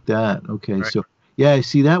 something like that. Okay. Right. So yeah,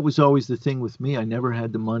 see, that was always the thing with me. I never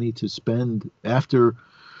had the money to spend after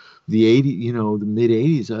the mid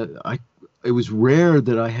 80s. It was rare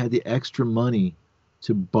that I had the extra money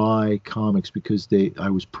to buy comics because I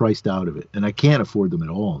was priced out of it, and I can't afford them at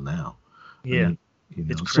all now. Yeah.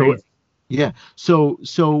 It's crazy. So yeah. So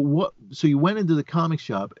you went into the comic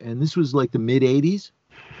shop, and this was like the mid 80s?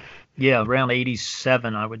 Yeah, around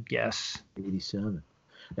 87, I would guess. 87.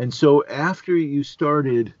 And so after you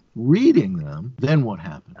started reading them, then what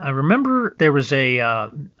happened? I remember there was a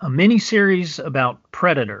mini-series about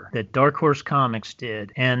Predator that Dark Horse Comics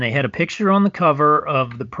did, and they had a picture on the cover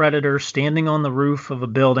of the Predator standing on the roof of a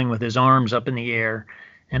building with his arms up in the air,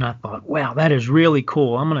 And I thought, wow, that is really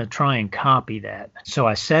cool. I'm going to try and copy that. So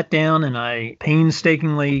I sat down and I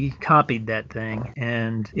painstakingly copied that thing,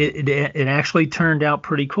 and it actually turned out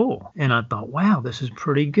pretty cool. And I thought, wow, this is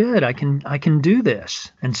pretty good. I can do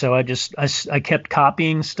this. And so I kept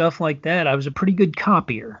copying stuff like that. I was a pretty good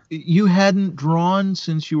copier. You hadn't drawn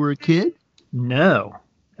since you were a kid? No.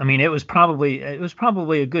 I mean, it was probably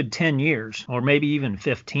a good 10 years, or maybe even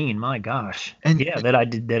 15. My gosh. And yeah, that I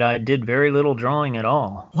did very little drawing at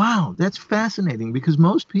all. Wow, that's fascinating, because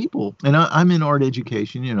most people, and I'm in art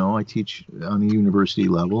education, I teach on the university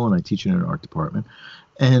level and I teach in an art department.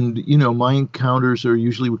 And, my encounters are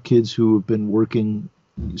usually with kids who have been working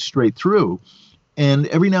straight through. And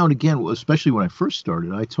every now and again, especially when I first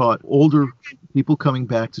started, I taught older people coming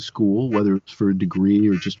back to school, whether it's for a degree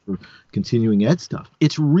or just for continuing ed stuff.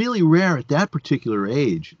 It's really rare at that particular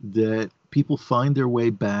age that people find their way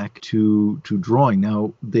back to drawing.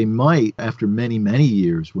 Now, they might after many, many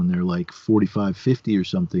years, when they're like 45, 50 or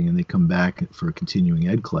something, and they come back for a continuing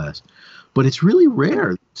ed class. But it's really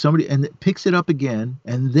rare. Somebody and it picks it up again,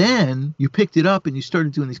 and then you picked it up and you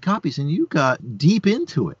started doing these copies, and you got deep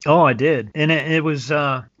into it. Oh, I did. And it was,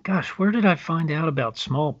 gosh, where did I find out about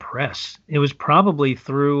small press? It was probably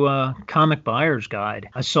through Comic Buyer's Guide.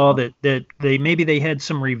 I saw that they had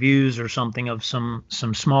some reviews or something of some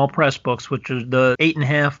small press books, which are the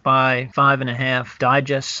 8.5 by 5.5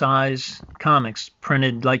 digest size comics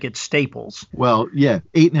printed like it's Staples. Well, yeah,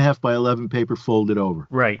 8.5 by 11 paper folded over.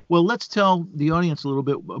 Right. Well, let's tell the audience a little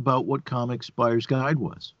bit about what Comic Buyer's Guide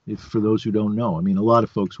was, for those who don't know. I mean, a lot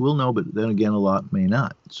of folks will know, but then again, a lot may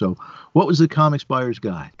not. So what was the Comic Buyer's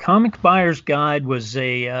Guide? Comic Buyer's Guide was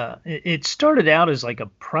it started out as like a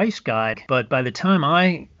price guide, but by the time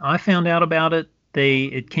I found out about it,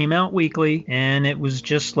 it came out weekly, and it was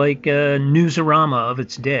just like a newsarama of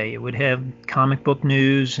its day. It would have comic book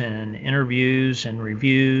news and interviews and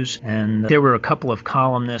reviews, and there were a couple of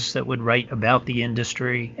columnists that would write about the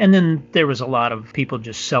industry, and then there was a lot of people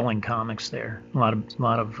just selling comics there. A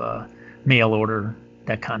lot of mail order,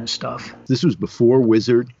 that kind of stuff. This was before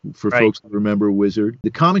Wizard, for Right. folks that remember Wizard.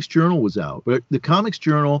 The Comics Journal was out, but the Comics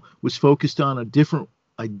Journal was focused on a different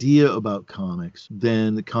idea about comics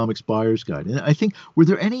than the Comics Buyer's Guide. And I think, were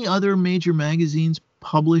there any other major magazines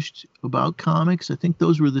published about comics? I think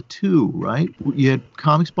those were the two, right? You had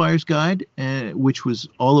Comics Buyer's Guide, which was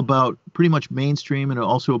all about pretty much mainstream and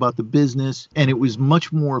also about the business. And it was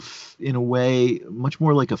much more, in a way, much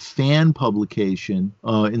more like a fan publication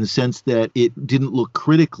in the sense that it didn't look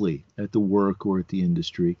critically at the work or at the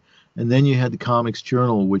industry. And then you had the Comics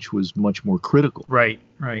Journal, which was much more critical. Right.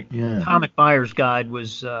 Yeah. Comic Buyer's Guide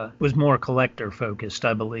was more collector focused,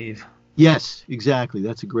 I believe. Yes, exactly.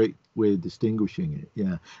 That's a great way of distinguishing it.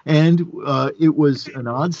 Yeah. And it was an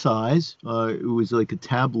odd size. It was like a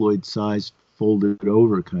tabloid size folded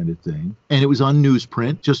over kind of thing. And it was on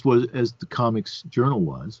newsprint, just as the Comics Journal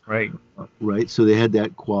was. Right. Right. So they had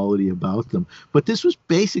that quality about them. But this was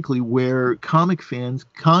basically where comic fans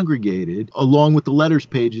congregated along with the letters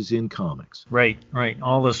pages in comics. Right.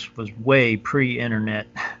 All this was way pre-internet.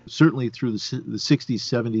 Certainly through the 60s,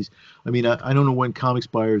 70s. I mean, I don't know when Comics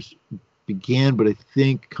Buyers began, but I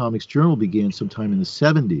think Comics Journal began sometime in the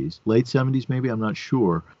 70s, late 70s maybe, I'm not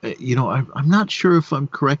sure. I'm not sure if I'm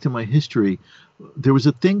correct in my history. There was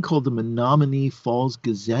a thing called the Menominee Falls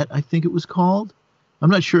Gazette, I think it was called. I'm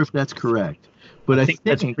not sure if that's correct. But I think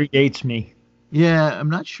that predates me. Yeah, I'm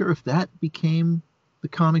not sure if that became the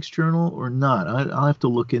Comics Journal or not. I'll have to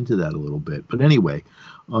look into that a little bit. But anyway,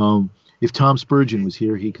 if Tom Spurgeon was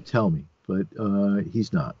here, he could tell me. But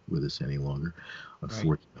he's not with us any longer,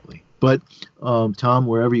 unfortunately. Right. But Tom,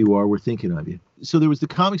 wherever you are, we're thinking of you. So there was the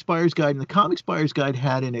Comics Buyer's Guide, and the Comics Buyer's Guide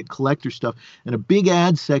had in it collector stuff and a big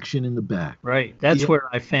ad section in the back. Right. That's where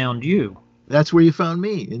I found you. That's where you found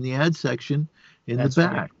me, in the ad section in That's the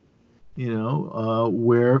back. Right.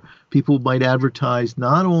 Where people might advertise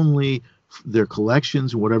not only their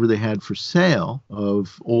collections and whatever they had for sale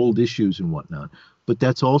of old issues and whatnot, but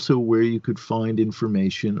that's also where you could find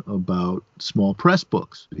information about small press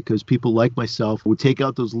books, because people like myself would take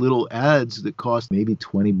out those little ads that cost maybe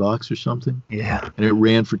 $20 or something. Yeah. And it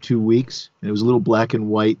ran for 2 weeks. And it was a little black and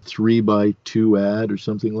white 3x2 ad or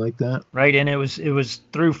something like that. Right. And it was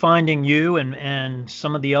through finding you and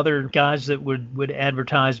some of the other guys that would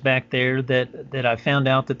advertise back there that I found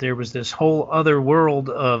out that there was this whole other world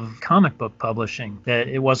of comic book publishing, that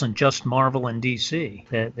it wasn't just Marvel and DC,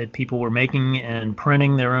 that people were making and and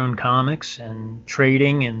printing their own comics and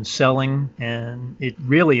trading and selling, and it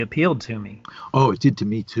really appealed to me. Oh, it did to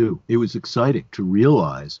me too. It was exciting to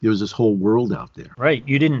realize there was this whole world out there. Right.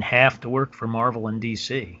 You didn't have to work for Marvel and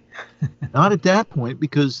DC. Not at that point,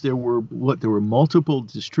 because there were multiple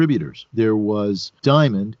distributors. There was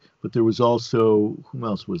Diamond, but there was also, who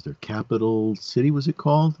else was there? Capital City, was it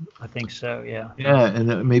called? I think so, yeah. Yeah,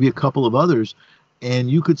 and maybe a couple of others.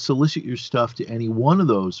 And you could solicit your stuff to any one of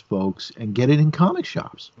those folks and get it in comic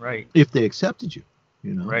shops. Right. If they accepted you,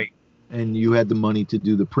 you know. Right. And you had the money to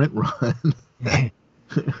do the print run.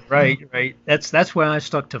 Right. That's why I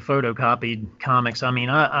stuck to photocopied comics. I mean,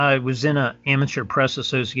 I was in an amateur press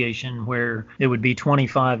association where it would be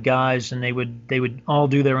 25 guys, and they would all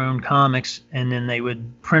do their own comics, and then they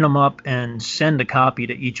would print them up and send a copy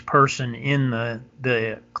to each person in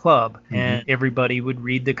the club, and everybody would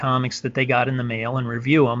read the comics that they got in the mail and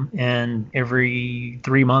review them. And every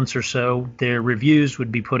 3 months or so, their reviews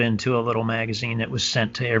would be put into a little magazine that was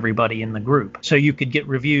sent to everybody in the group. So you could get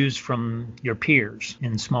reviews from your peers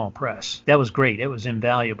in small press. That was great. It was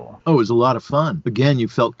invaluable. Oh, it was a lot of fun. Again, you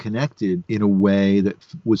felt connected in a way that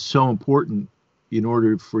was so important in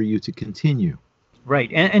order for you to continue.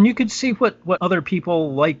 Right. And you could see what other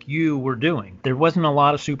people like you were doing. There wasn't a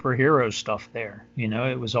lot of superhero stuff there. You know,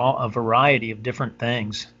 it was all a variety of different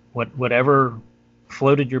things. Whatever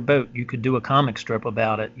floated your boat, you could do a comic strip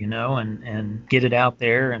about it, you know, and get it out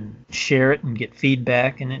there and share it and get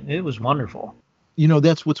feedback. And it was wonderful. You know,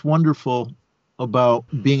 that's what's wonderful about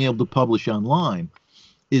being able to publish online,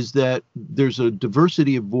 is that there's a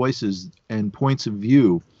diversity of voices and points of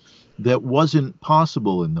view that wasn't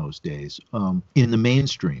possible in those days in the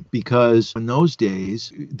mainstream, because in those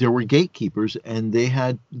days there were gatekeepers, and they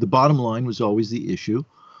had, the bottom line was always the issue.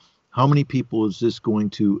 How many people is this going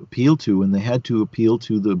to appeal to? And they had to appeal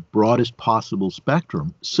to the broadest possible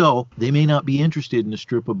spectrum. So they may not be interested in a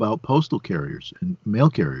strip about postal carriers and mail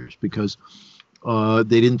carriers because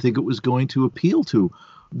they didn't think it was going to appeal to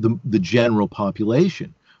the general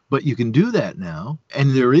population. But you can do that now,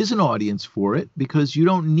 and there is an audience for it, because you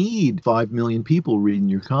don't need 5 million people reading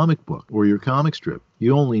your comic book or your comic strip.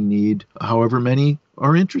 You only need however many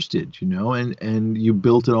are interested, you know, and you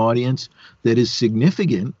built an audience that is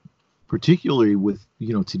significant, particularly with,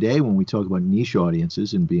 you know, today when we talk about niche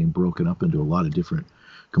audiences and being broken up into a lot of different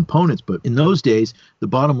components. But in those days, the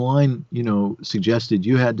bottom line, you know, suggested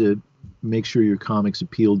you had to make sure your comics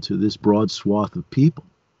appealed to this broad swath of people.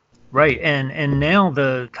 Right, and now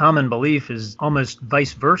the common belief is almost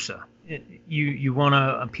vice versa. You want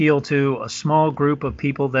to appeal to a small group of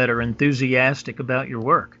people that are enthusiastic about your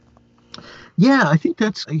work. Yeah, I think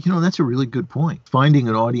that's a really good point. Finding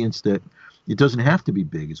an audience that it doesn't have to be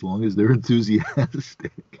big as long as they're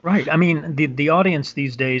enthusiastic. Right. I mean, the audience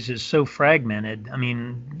these days is so fragmented. I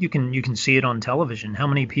mean, you can see it on television. How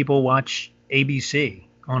many people watch ABC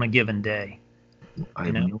on a given day?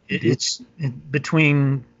 You know, it's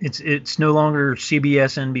no longer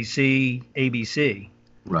CBS, NBC, ABC.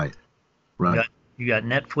 Right. You got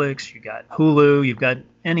Netflix, you got Hulu, you've got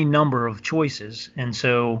any number of choices, and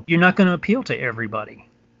so you're not going to appeal to everybody.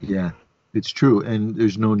 Yeah, it's true, and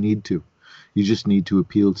there's no need to. You just need to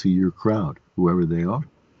appeal to your crowd, whoever they are.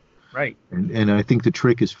 Right. And I think the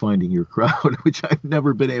trick is finding your crowd, which I've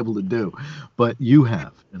never been able to do, but you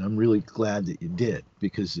have, and I'm really glad that you did,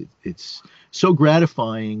 because it's so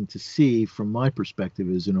gratifying to see, from my perspective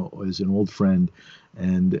as an old friend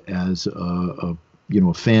and as a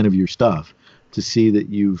fan of your stuff, to see that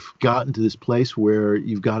you've gotten to this place where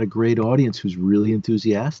you've got a great audience who's really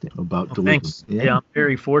enthusiastic about delivering. Thanks. Yeah, I'm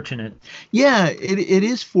very fortunate. Yeah, it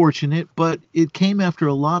is fortunate, but it came after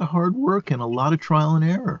a lot of hard work and a lot of trial and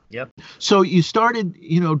error. Yep. So you started,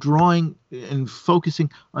 drawing and focusing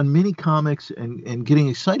on mini comics and getting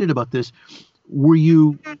excited about this.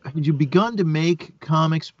 Had you begun to make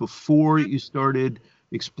comics before you started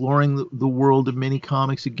exploring the world of mini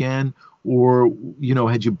comics again? Or,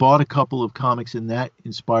 had you bought a couple of comics and that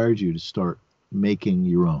inspired you to start making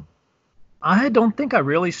your own? I don't think I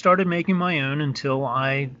really started making my own until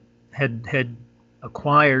I had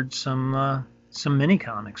acquired some mini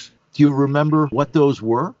comics. Do you remember what those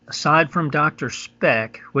were? Aside from Dr.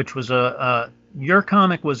 Speck, which was your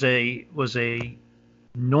comic was a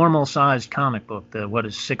normal sized comic book, the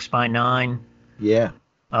 6x9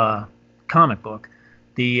 comic book.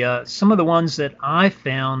 Some of the ones that I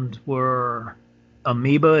found were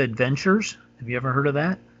Amoeba Adventures. Have you ever heard of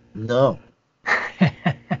that? No.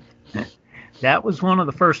 That was one of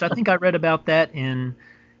the first. I think I read about that in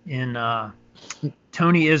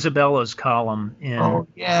Tony Isabella's column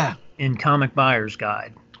in Comic Buyer's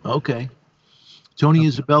Guide. Okay. Tony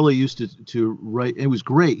Isabella used to write. It was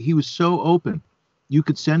great. He was so open you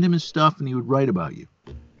could send him his stuff and he would write about you.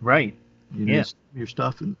 Right. You know, Yeah. your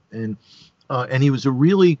stuff, and he was a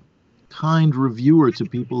really kind reviewer to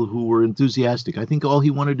people who were enthusiastic. I think all he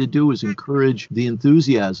wanted to do was encourage the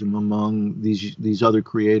enthusiasm among these other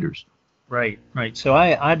creators. Right. So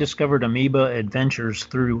I discovered Amoeba Adventures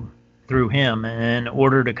through him and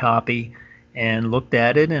ordered a copy and looked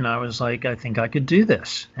at it, and I was like, I think I could do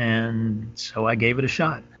this. And so I gave it a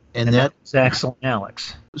shot. And that's Axel and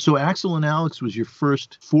Alex. So Axel and Alex was your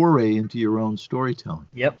first foray into your own storytelling.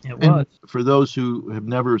 Yep, it was. And for those who have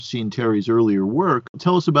never seen Terry's earlier work,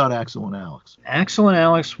 tell us about Axel and Alex. Axel and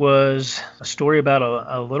Alex was a story about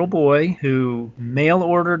a little boy who mail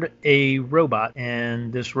ordered a robot,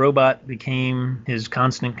 and this robot became his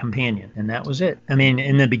constant companion, and that was it. I mean,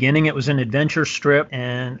 in the beginning, it was an adventure strip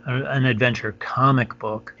and an adventure comic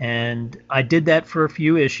book, and I did that for a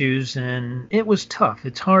few issues, and it was tough.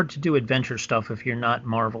 It's hard to do adventure stuff if you're not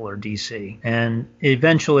Marvel or DC. And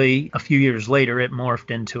eventually, a few years later, it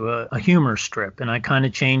morphed into a humor strip, and I kind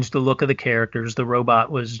of changed the look of the characters. The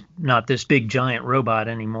robot was not this big giant robot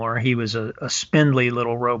anymore. He was a spindly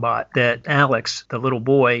little robot that Alex, the little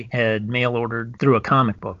boy, had mail ordered through a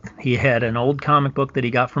comic book. He had an old comic book that he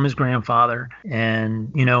got from his grandfather,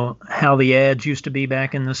 and you know how the ads used to be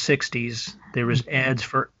back in the 60s. There was ads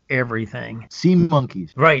for everything. Sea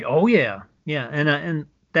monkeys. Right. Oh yeah. Yeah. And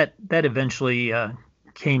that eventually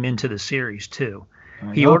came into the series too.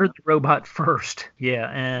 He ordered the robot first. Yeah.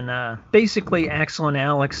 And basically Axel and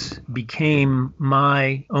Alex became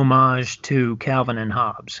my homage to Calvin and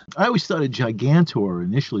Hobbes. I always thought of Gigantor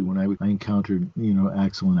initially when I encountered,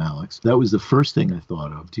 Axel and Alex. That was the first thing I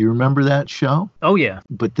thought of. Do you remember that show? Oh, yeah.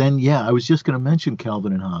 But then, I was just going to mention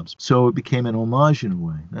Calvin and Hobbes. So it became an homage in a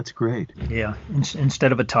way. That's great. Yeah.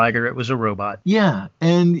 Instead of a tiger, it was a robot. Yeah.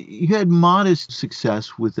 And you had modest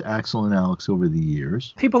success with Axel and Alex over the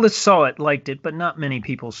years. People that saw it liked it, but not many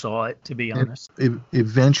people saw it, to be honest.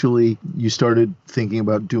 Eventually, you started thinking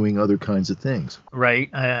about doing other kinds of things. Right.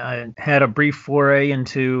 I had a brief foray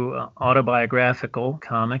into autobiographical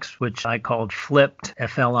comics, which I called Flipped,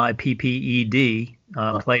 Flipped,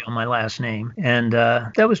 play on my last name. And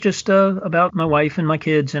that was just about my wife and my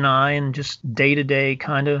kids and I, and just day-to-day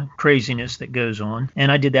kind of craziness that goes on.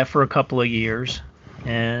 And I did that for a couple of years.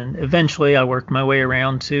 And eventually I worked my way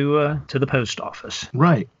around to the post office.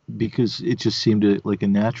 Right, because it just seemed like a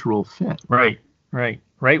natural fit. Right.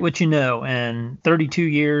 Right what you know. And 32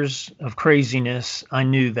 years of craziness, I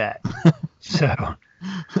knew that. So,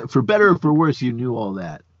 for better or for worse, you knew all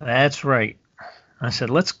that. That's right. I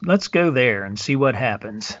said, let's go there and see what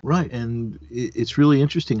happens. Right. And it's really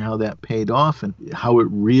interesting how that paid off and how it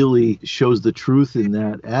really shows the truth in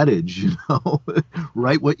that adage,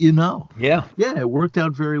 write what you know. Yeah. Yeah, it worked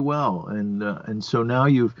out very well. And so now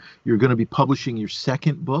you're going to be publishing your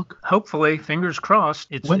second book? Hopefully, fingers crossed.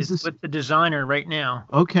 It's with the designer right now.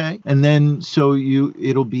 Okay. And then so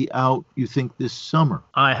it'll be out, you think, this summer?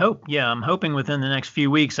 I hope. Yeah, I'm hoping within the next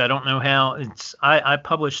few weeks. I don't know how. I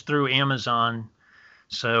publish through Amazon.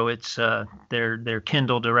 So it's their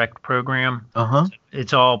Kindle Direct program. Uh-huh.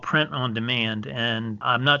 It's all print on demand, and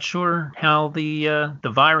I'm not sure how the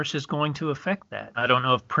virus is going to affect that. I don't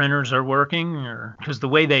know if printers are working, or because the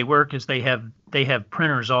way they work is they have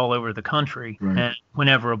printers all over the country, right. And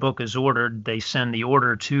whenever a book is ordered, they send the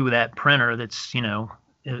order to that printer. That's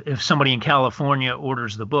if somebody in California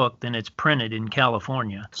orders the book, then it's printed in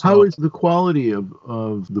California. So how is the quality of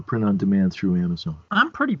the print on demand through Amazon?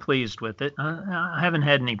 I'm pretty pleased with it. I haven't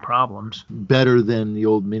had any problems. Better than the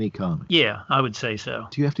old mini comic? Yeah, I would say so.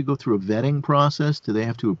 Do you have to go through a vetting process? Do they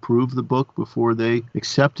have to approve the book before they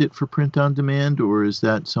accept it for print on demand? Or is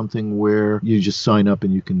that something where you just sign up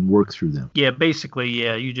and you can work through them? Yeah, basically,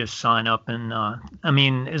 yeah, you just sign up and,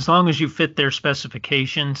 as long as you fit their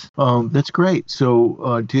specifications. That's great. So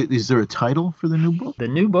is there a title for the new book? The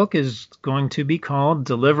new book is going to be called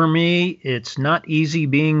Deliver Me, It's Not Easy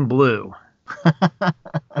Being Blue,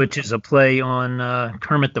 which is a play on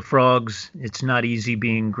Kermit the Frog's It's Not Easy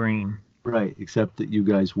Being Green. Right, except that you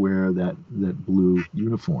guys wear that blue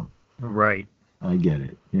uniform. Right. I get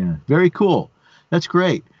it. Yeah, very cool. That's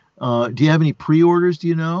great. Do you have any pre-orders, do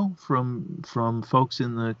you know, from folks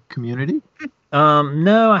in the community?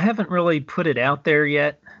 No, I haven't really put it out there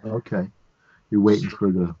yet. Okay. You're waiting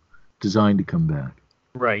for the design to come back.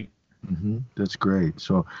 Right. Mm-hmm. That's great.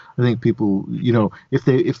 So I think people,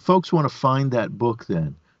 if folks want to find that book,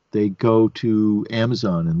 then they go to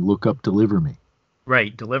Amazon and look up Deliver Me.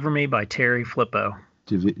 Right. Deliver Me by Terry Flippo.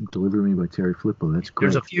 Deliver Me by Terry Flippo. That's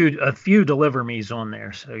great. There's a few Deliver Me's on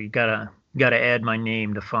there, so you gotta add my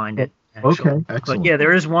name to find it. Actually. Okay, excellent. But yeah,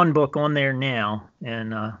 there is one book on there now,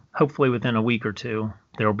 and hopefully within a week or two,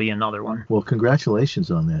 there'll be another one. Well,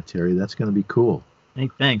 congratulations on that, Terry. That's going to be cool. Hey,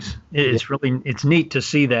 thanks. It's neat to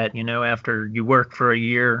see that, after you work for a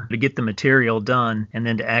year to get the material done and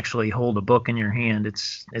then to actually hold a book in your hand.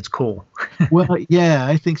 It's cool. Well, yeah,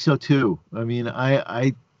 I think so too. I mean,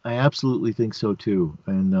 I absolutely think so too.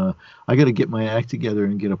 And I got to get my act together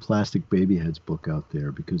and get a Plastic Babyheads book out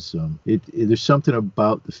there because there's something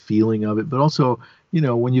about the feeling of it, but also,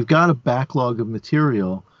 when you've got a backlog of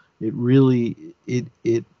material, it really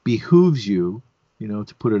it behooves you,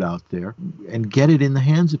 to put it out there and get it in the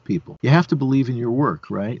hands of people. You have to believe in your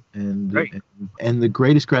work, right? And right. And the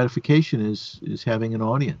greatest gratification is having an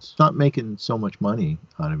audience. It's not making so much money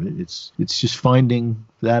out of it. It's just finding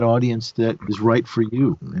that audience that is right for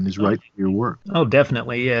you and is right for your work. Oh,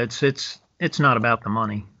 definitely. Yeah, it's not about the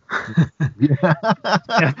money.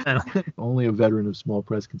 Yeah. Only a veteran of small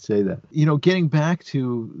press can say that. Getting back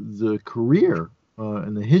to the career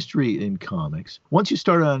and the history in comics, once you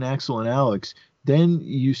started on Axel and Alex, then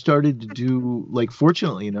you started to do,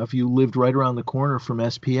 fortunately enough, you lived right around the corner from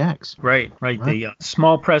SPX. Right. The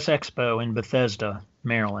Small Press Expo in Bethesda,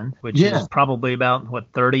 Maryland, which is probably about,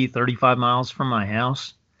 30, 35 miles from my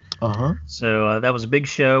house. Uh-huh. So that was a big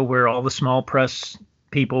show where all the small press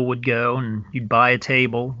people would go, and you'd buy a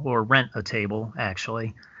table or rent a table,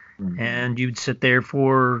 actually. Mm-hmm. And you'd sit there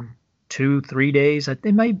for 2-3 days. It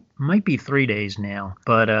might be 3 days now,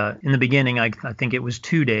 but in the beginning, I think it was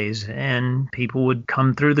 2 days, and people would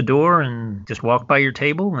come through the door and just walk by your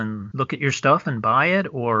table and look at your stuff and buy it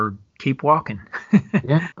or keep walking.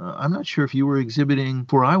 Yeah, I'm not sure if you were exhibiting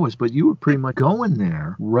before I was, but you were pretty much going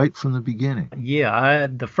there right from the beginning. Yeah,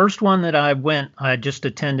 the first one that I went, I just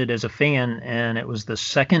attended as a fan, and it was the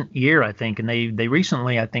second year, I think, and they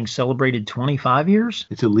recently, I think, celebrated 25 years.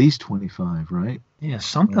 It's at least 25, right? Yeah,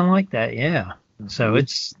 something like that. Yeah. So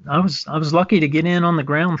I was lucky to get in on the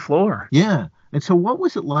ground floor. Yeah. And so what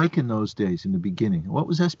was it like in those days in the beginning? What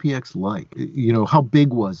was SPX like? How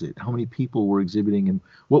big was it? How many people were exhibiting, and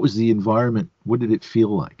what was the environment? What did it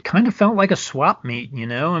feel like? Kind of felt like a swap meet,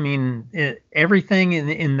 I mean, everything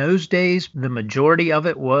in those days, the majority of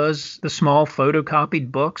it was the small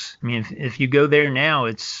photocopied books. I mean, if you go there now,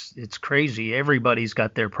 it's crazy. Everybody's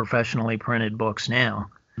got their professionally printed books now.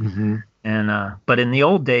 Mm-hmm. And but in the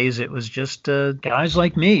old days, it was just guys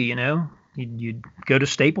like me, You'd go to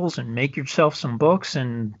Staples and make yourself some books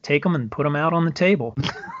and take them and put them out on the table.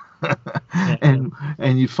 and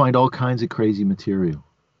you'd find all kinds of crazy material.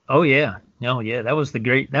 Oh yeah. No, yeah. That was the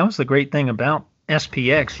great thing about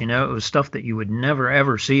SPX, it was stuff that you would never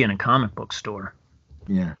ever see in a comic book store.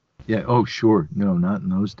 Yeah. Yeah. Oh, sure. No, not in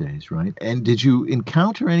those days, right? And did you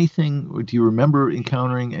encounter anything, or do you remember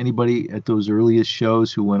encountering anybody at those earliest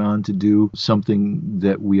shows who went on to do something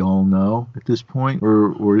that we all know at this point?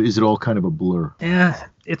 Or is it all kind of a blur? Yeah,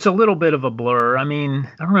 it's a little bit of a blur. I mean,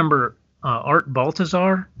 I remember Art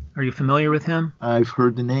Baltazar. Are you familiar with him? I've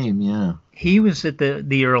heard the name, yeah. He was at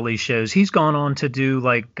the early shows. He's gone on to do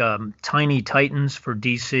Tiny Titans for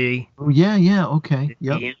DC. Oh yeah, okay.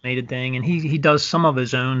 Yep. The animated thing, and he does some of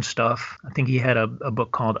his own stuff. I think he had a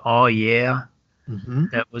book called Oh Yeah. Mm-hmm.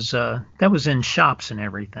 That was in shops and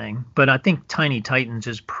everything. But I think Tiny Titans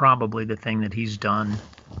is probably the thing that he's done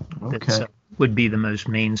that would be the most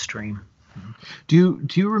mainstream. Do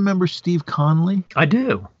you remember Steve Conley? I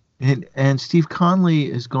do. And Steve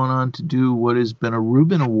Conley has gone on to do what has been a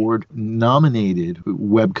Reuben Award nominated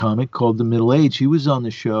webcomic called The Middle Age. He was on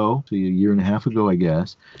the show a year and a half ago, I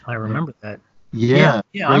guess. I remember that. Yeah.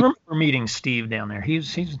 I remember meeting Steve down there.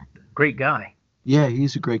 He's a great guy. Yeah,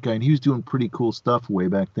 he's a great guy, and he was doing pretty cool stuff way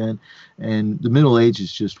back then. And The Middle Age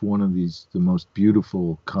is just one of the most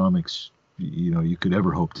beautiful comics you could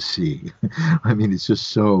ever hope to see. I mean, it's just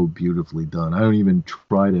so beautifully done. I don't even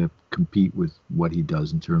try to compete with what he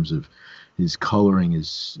does in terms of his coloring,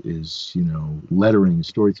 his lettering,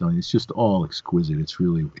 storytelling. It's just all exquisite. It's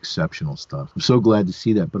really exceptional stuff. I'm so glad to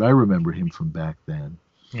see that. But I remember him from back then.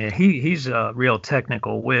 Yeah, he's a real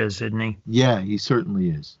technical whiz, isn't he? Yeah, he certainly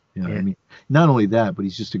is. Yeah. I mean, not only that, but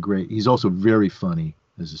he's also very funny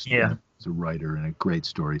as a writer and a great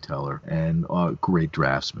storyteller and a great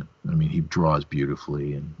draftsman. I mean, he draws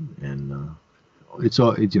beautifully and it's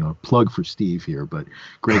a plug for Steve here, but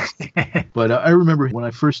great. But I remember when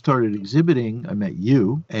I first started exhibiting, I met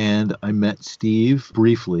you and I met Steve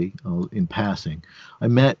briefly in passing. I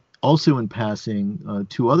met also in passing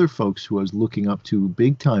two other folks who I was looking up to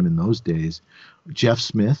big time in those days, Jeff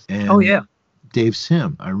Smith and Dave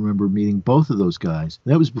Sim. I remember meeting both of those guys.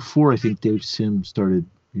 That was before I think Dave Sim started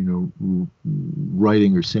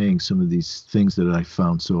writing or saying some of these things that I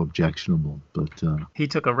found so objectionable. But he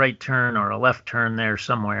took a right turn or a left turn there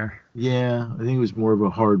somewhere. Yeah, I think it was more of a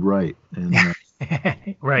hard right. And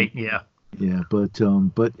Right, yeah. Yeah,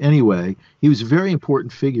 but anyway, he was a very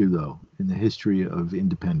important figure though in the history of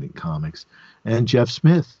independent comics, and Jeff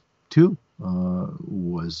Smith too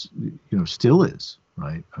was, still is,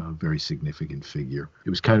 right, a very significant figure. It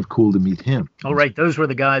was kind of cool to meet him. Oh, right. Those were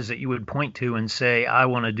the guys that you would point to and say, I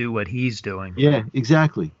want to do what he's doing. Yeah,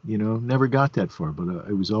 exactly. Never got that far, but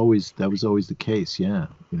that was always the case. Yeah,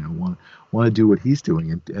 want to do what he's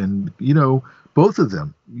doing, and both of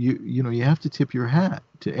them. You have to tip your hat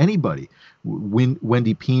to anybody.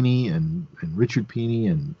 Wendy Pini and Richard Pini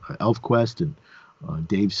and Elfquest and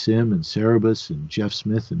Dave Sim and Cerebus and Jeff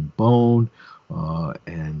Smith and Bone.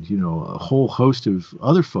 And a whole host of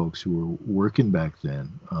other folks who were working back then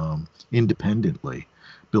independently,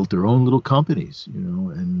 built their own little companies,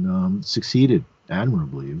 and succeeded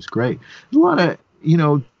admirably. It was great. A lot of,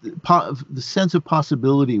 the sense of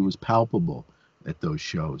possibility was palpable at those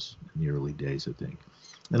shows in the early days, I think.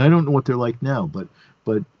 And I don't know what they're like now, but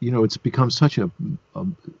it's become such a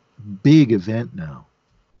big event now.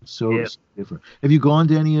 So different. Have you gone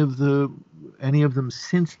to any of them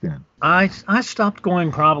since then? I stopped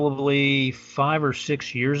going probably 5 or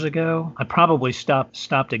 6 years ago. I probably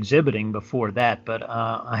stopped exhibiting before that, but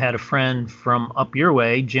I had a friend from up your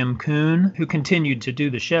way, Jim Kuhn, who continued to do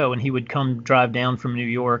the show, and he would come drive down from New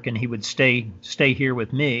York, and he would stay here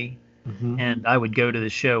with me, and I would go to the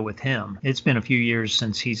show with him. It's been a few years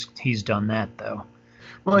since he's done that, though.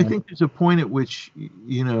 Well, I think there's a point at which,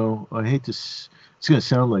 I hate to. It's going to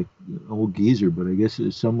sound like an old geezer, but I guess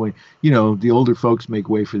there's some way, the older folks make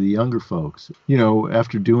way for the younger folks.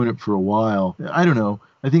 After doing it for a while, I don't know.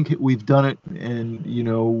 I think we've done it, and,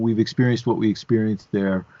 we've experienced what we experienced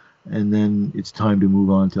there, and then it's time to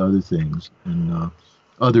move on to other things and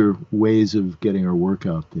other ways of getting our work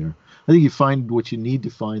out there. I think you find what you need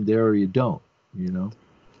to find there, or you don't,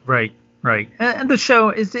 Right. Right. And the show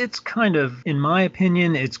it's kind of, in my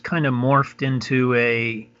opinion, it's kind of morphed into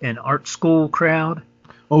an art school crowd.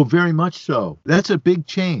 Oh, very much so. That's a big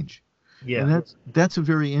change. Yeah. And that's a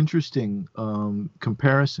very interesting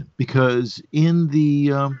comparison, because in the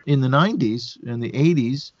 90s and the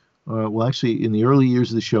 80s, well, actually in the early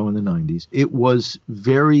years of the show in the 90s, it was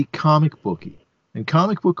very comic booky. And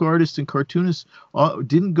comic book artists and cartoonists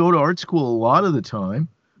didn't go to art school a lot of the time,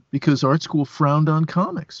 because art school frowned on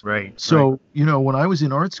comics. Right. So, when I was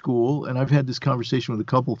in art school, and I've had this conversation with a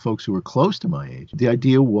couple of folks who were close to my age, the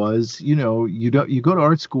idea was, you go to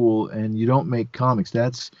art school and you don't make comics.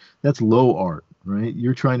 That's low art, right?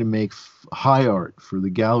 You're trying to make high art for the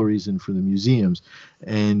galleries and for the museums,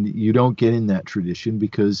 and you don't get in that tradition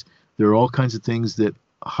because there are all kinds of things that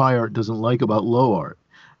high art doesn't like about low art.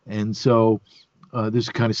 And so there's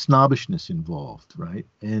a kind of snobbishness involved, right?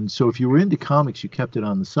 And so if you were into comics, you kept it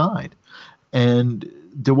on the side. And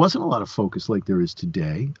there wasn't a lot of focus like there is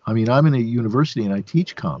today. I mean, I'm in a university and I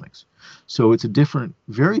teach comics. So it's a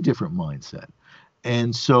very different mindset.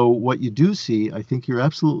 And so what you do see, I think you're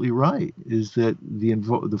absolutely right, is that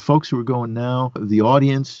the folks who are going now, the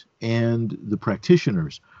audience and the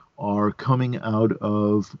practitioners are coming out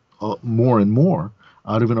of more and more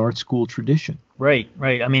out of an art school tradition. Right.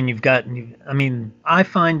 I mean, I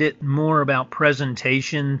find it more about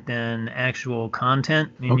presentation than actual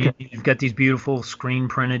content. I mean, you've got these beautiful screen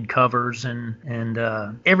printed covers and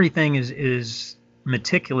everything is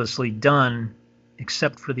meticulously done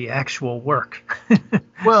except for the actual work.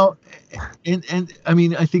 Well, and I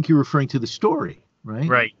mean, I think you're referring to the story, right?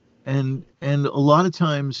 Right. And a lot of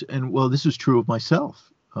times, and well, this was true of myself.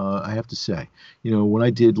 I have to say, when I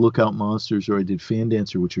did Lookout Monsters or I did Fan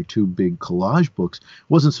Dancer, which are two big collage books, it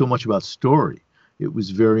wasn't so much about story. It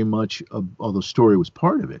was very much, although story was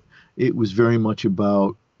part of it, it was very much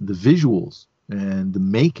about the visuals and the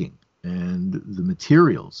making and the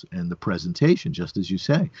materials and the presentation, just as you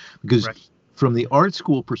say. Because from the art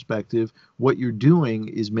school perspective, what you're doing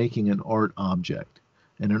is making an art object.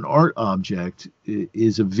 And an art object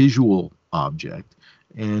is a visual object.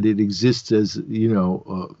 And it exists as,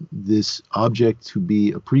 this object to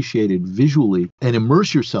be appreciated visually and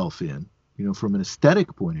immerse yourself in, from an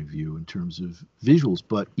aesthetic point of view in terms of visuals.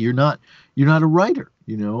 But you're not a writer.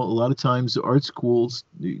 A lot of times art schools,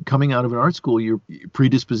 coming out of an art school, your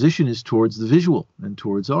predisposition is towards the visual and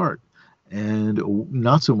towards art, and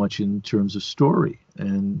not so much in terms of story.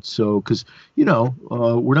 And so, because,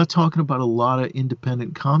 we're not talking about a lot of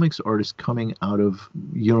independent comics artists coming out of,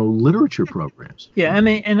 literature programs. Yeah, I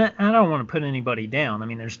mean, and I don't want to put anybody down. I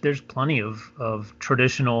mean, there's plenty of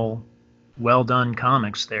traditional, well-done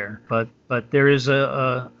comics there. But there is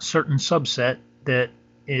a certain subset that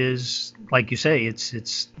is, like you say,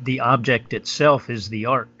 it's the object itself is the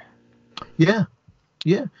art. Yeah.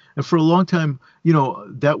 Yeah, and for a long time,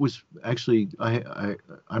 that was actually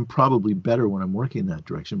I'm probably better when I'm working in that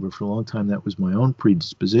direction, but for a long time that was my own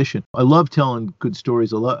predisposition. I love telling good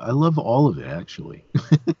stories. I love all of it actually.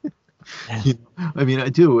 I mean, I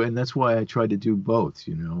do, and that's why I try to do both.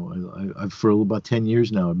 I've for about 10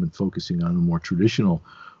 years now, I've been focusing on a more traditional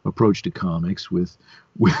approach to comics with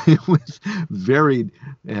varied,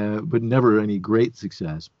 but never any great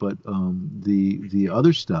success. But the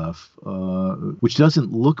other stuff, which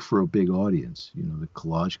doesn't look for a big audience, the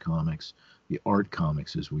collage comics, the art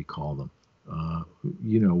comics as we call them,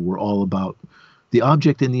 were all about the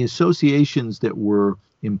object and the associations that were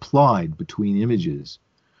implied between images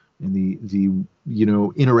and the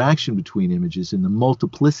interaction between images and the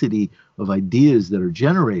multiplicity of ideas that are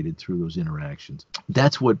generated through those interactions.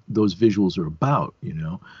 That's what those visuals are about.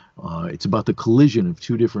 It's about the collision of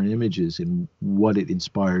two different images and what it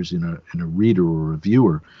inspires in a reader or a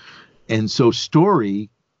viewer. And so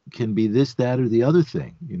story can be this, that, or the other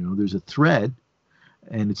thing. There's a thread,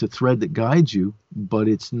 and it's a thread that guides you, but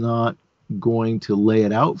it's not going to lay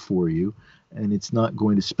it out for you. And it's not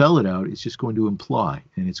going to spell it out. It's just going to imply,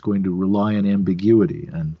 and it's going to rely on ambiguity,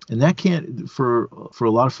 and that can't, for a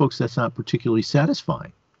lot of folks, that's not particularly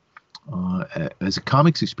satisfying as a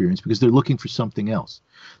comics experience, because they're looking for something else.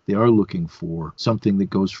 They are looking for something that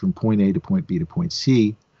goes from point A to point B to point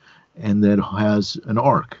C, and that has an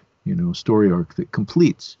arc, story arc that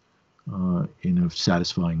completes in a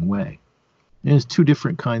satisfying way. And there's two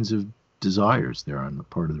different kinds of desires there on the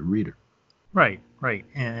part of the reader. Right,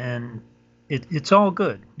 and it's all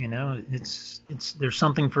good, it's there's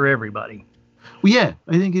something for everybody. Well, yeah,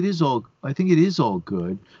 I think it is all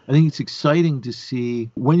good. I think it's exciting to see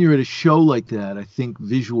when you're at a show like that. I think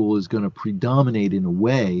visual is going to predominate in a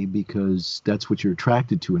way because that's what you're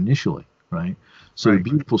attracted to initially, right? So right. The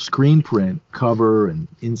beautiful screen print, cover, and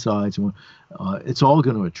insides, it's all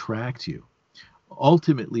going to attract you.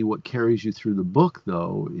 Ultimately, what carries you through the book,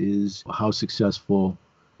 though, is how successful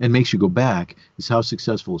and makes you go back is how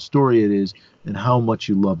successful a story it is and how much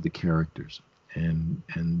you love the characters. And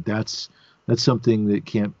that's something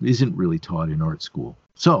that isn't really taught in art school.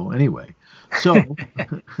 So anyway,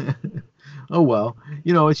 oh well,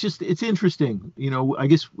 it's interesting. I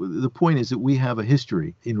guess the point is that we have a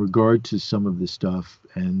history in regard to some of this stuff,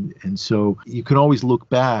 and so you can always look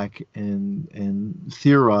back and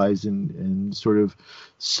theorize and sort of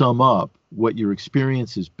sum up what your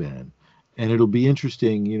experience has been. And it'll be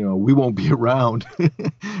interesting, we won't be around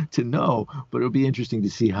to know, but it'll be interesting to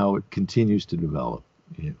see how it continues to develop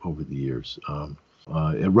over the years.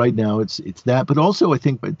 Right now, it's that. But also, I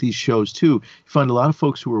think at these shows, too, you find a lot of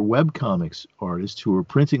folks who are webcomics artists who are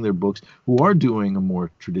printing their books who are doing a more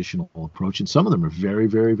traditional approach. And some of them are very,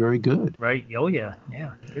 very, very good. Right. Oh, yeah.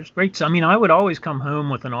 Yeah. There's great. I mean, I would always come home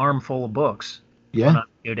with an armful of books. Yeah. When I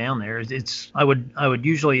go down there. I would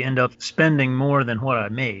usually end up spending more than what I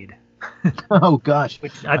made. Oh gosh,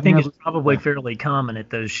 which I think is probably fairly common at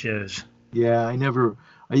those shows. Yeah, I never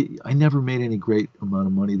made any great amount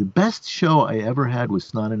of money. The best show I ever had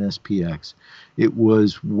was not an SPX. It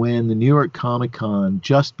was when the New York Comic Con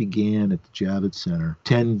just began at the Javits Center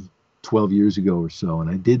 10, 12 years ago or so, and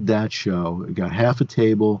I did that show. I got half a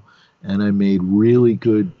table, and I made really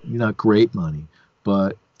good, not great money,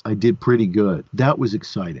 but I did pretty good. That was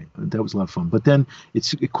exciting. That was a lot of fun. But then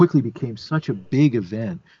it quickly became such a big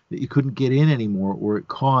event that you couldn't get in anymore, or it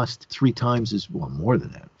cost 3 times more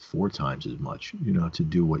than that, 4 times as much, to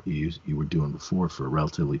do what you were doing before for a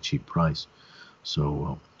relatively cheap price.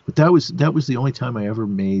 So, but that was the only time I ever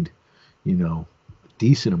made, a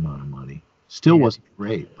decent amount of money. Still wasn't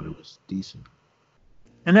great, but it was decent.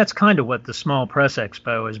 And that's kind of what the Small Press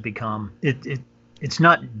Expo has become. It's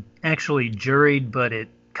not actually juried, but it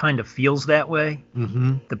kind of feels that way.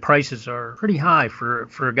 Mm-hmm. The prices are pretty high for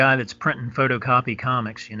a guy that's printing photocopy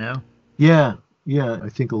comics, Yeah. I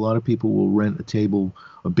think a lot of people will rent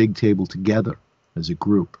a big table together as a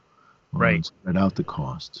group, right? And spread out the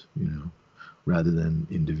costs, rather than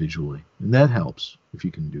individually, and that helps if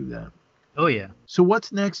you can do that. Oh yeah. So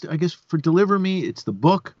what's next? I guess for Deliver Me, it's the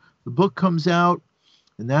book. The book comes out.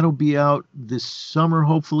 And that'll be out this summer,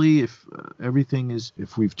 hopefully, if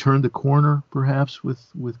we've turned the corner, perhaps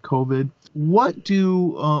with COVID. What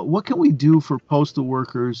can we do for postal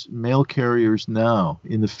workers, mail carriers now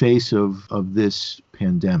in the face of this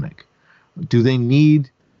pandemic? Do they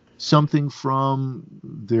need something from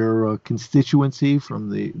their constituency,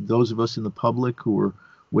 from those of us in the public who are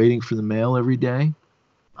waiting for the mail every day?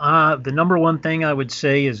 The number one thing I would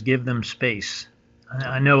say is give them space.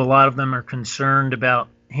 I know a lot of them are concerned about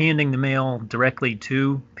handing the mail directly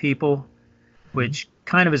to people, which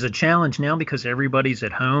kind of is a challenge now because everybody's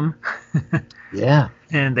at home. Yeah.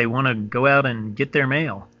 And they want to go out and get their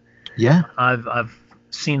mail. Yeah. I've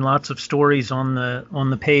seen lots of stories on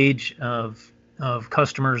the page of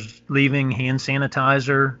customers leaving hand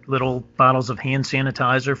sanitizer, little bottles of hand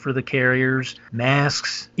sanitizer for the carriers,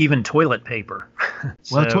 masks, even toilet paper.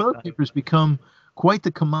 Well, toilet paper has become quite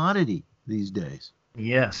the commodity these days.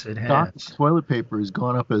 Yes, it has. Toilet paper has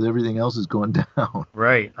gone up as everything else has gone down.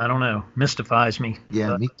 Right. I don't know. Mystifies me.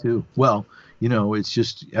 Yeah, me too. Well, it's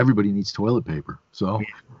just everybody needs toilet paper. So,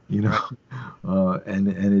 and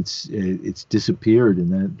it's disappeared,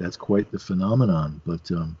 and that's quite the phenomenon. But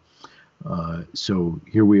so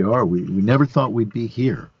here we are. We never thought we'd be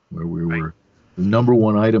here, where we were. The number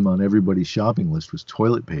one item on everybody's shopping list was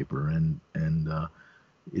toilet paper, and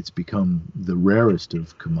it's become the rarest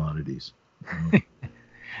of commodities.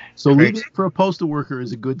 So leaving it for a postal worker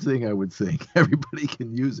is a good thing, I would think. Everybody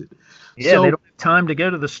can use it. Yeah, so, they don't have time to go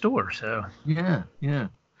to the store. So yeah.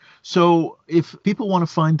 So if people want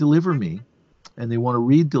to find Deliver Me, and they want to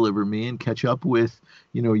read Deliver Me and catch up with,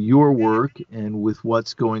 your work and with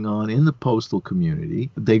what's going on in the postal community,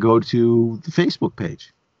 they go to the Facebook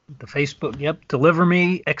page. The Facebook, Deliver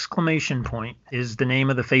Me ! Is the name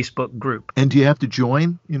of the Facebook group. And do you have to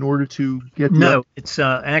join in order to get No, it's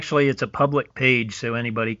actually it's a public page, so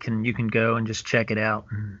anybody you can go and just check it out.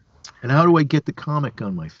 And how do I get the comic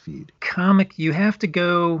on my feed? Comic, you have to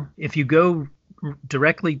go, if you go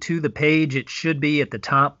directly to the page, it should be at the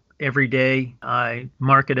top every day. I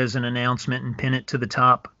mark it as an announcement and pin it to the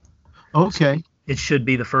top. Okay. So it should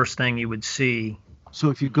be the first thing you would see. So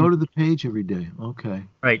if you go to the page every day, okay.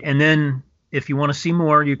 Right, and then if you want to see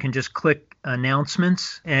more, you can just click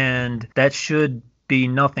announcements, and that should be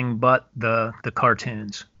nothing but the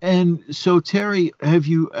cartoons. And so, Terry, have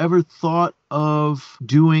you ever thought of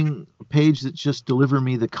doing a page that's just Deliver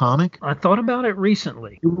Me the comic? I thought about it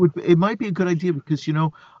recently. It might be a good idea because,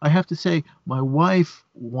 I have to say, my wife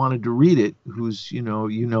wanted to read it, who's,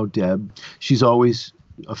 Deb. She's always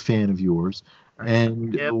a fan of yours.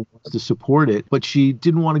 And wants to support it, but she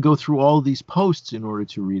didn't want to go through all of these posts in order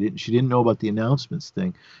to read it, and she didn't know about the announcements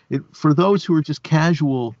thing. For those who are just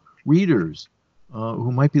casual readers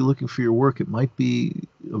who might be looking for your work, it might be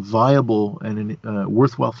a viable and a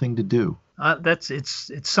worthwhile thing to do.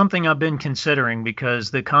 It's something I've been considering because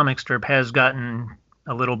the comic strip has gotten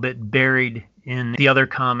a little bit buried in the other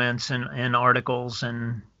comments and articles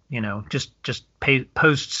and just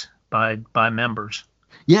posts by members.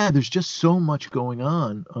 Yeah, there's just so much going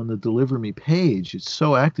on the Deliver Me page. It's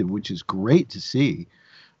so active, which is great to see.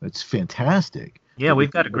 It's fantastic. Yeah,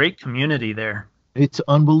 we've got a great community there. It's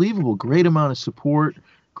unbelievable. Great amount of support,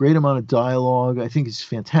 great amount of dialogue. I think it's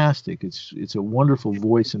fantastic. It's a wonderful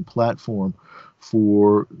voice and platform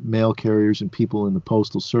for mail carriers and people in the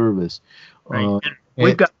postal service. Right.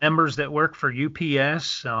 We've got members that work for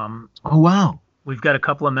UPS. Oh, wow. We've got a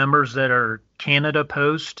couple of members that are Canada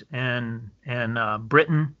Post and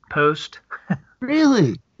Britain Post.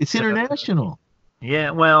 Really? It's international. Yeah,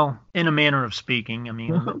 well, in a manner of speaking. I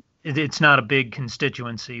mean, it's not a big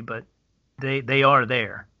constituency, but they are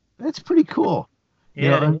there. That's pretty cool.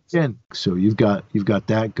 Yeah. Again, so you've got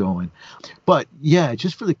that going, but yeah,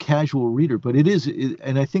 just for the casual reader. But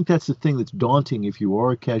and I think that's the thing that's daunting. If you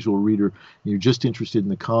are a casual reader, and you're just interested in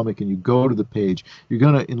the comic, and you go to the page,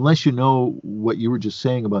 unless you know what you were just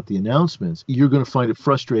saying about the announcements, you're gonna find it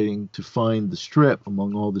frustrating to find the strip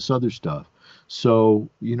among all this other stuff. So,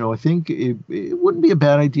 I think it wouldn't be a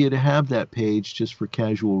bad idea to have that page just for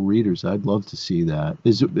casual readers. I'd love to see that.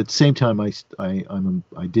 At the same time,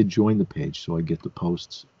 I did join the page, so I get the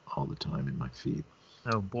posts all the time in my feed.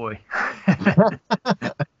 Oh boy.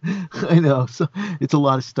 I know. So it's a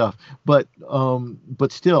lot of stuff, but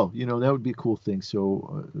still, that would be a cool thing.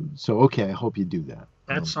 So okay, I hope you do that.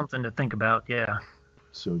 That's something to think about. Yeah.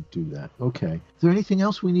 So do that. Okay. Is there anything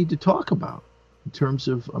else we need to talk about? In terms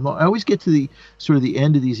of, I always get to the sort of the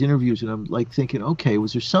end of these interviews, and I'm like thinking, okay,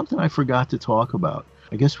 was there something I forgot to talk about?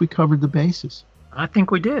 I guess we covered the bases. I think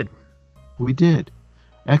we did. We did.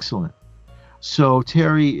 Excellent. So,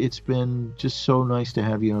 Terry, it's been just so nice to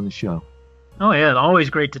have you on the show. Oh, yeah. Always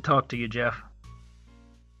great to talk to you, Jeff.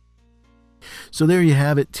 So there you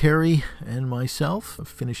have it, Terry and myself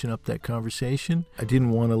finishing up that conversation. I didn't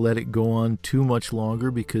want to let it go on too much longer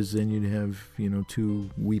because then you'd have, two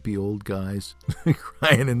weepy old guys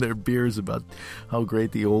crying in their beers about how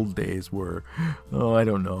great the old days were. Oh, I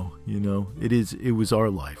don't know. It was our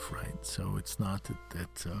life, right? So it's not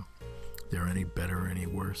that they're any better or any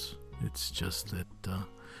worse. It's just that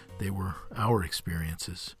they were our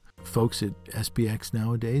experiences. Folks at SPX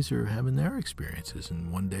nowadays are having their experiences,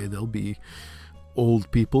 and one day they'll be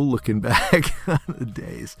old people looking back on the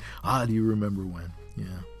days. Do you remember when?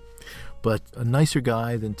 Yeah. But a nicer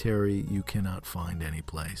guy than Terry you cannot find any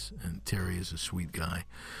place. And Terry is a sweet guy.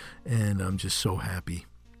 And I'm just so happy.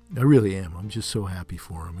 I really am. I'm just so happy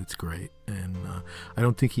for him. It's great. And I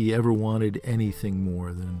don't think he ever wanted anything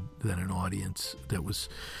more than an audience that was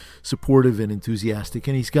supportive and enthusiastic.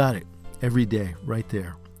 And he's got it every day right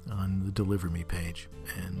there on the Deliver Me page.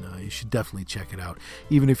 And you should definitely check it out.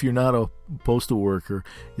 Even if you're not a postal worker,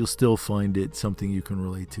 you'll still find it something you can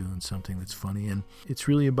relate to and something that's funny. And it's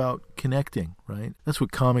really about connecting, right? That's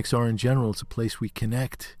what comics are in general. It's a place we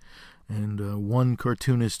connect. And one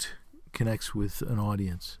cartoonist connects with an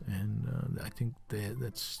audience. And I think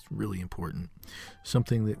that's really important.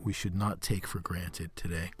 Something that we should not take for granted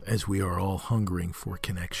today, as we are all hungering for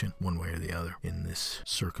connection one way or the other in this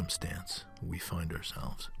circumstance we find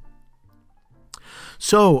ourselves.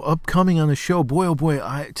 So, upcoming on the show, boy, oh boy,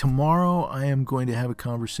 tomorrow I am going to have a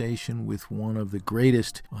conversation with one of the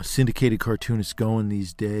greatest syndicated cartoonists going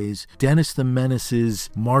these days. Dennis the Menace's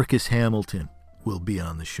Marcus Hamilton will be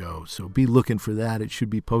on the show, so be looking for that. It should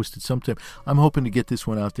be posted sometime. I'm hoping to get this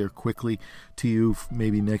one out there quickly to you,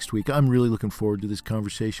 maybe next week. I'm really looking forward to this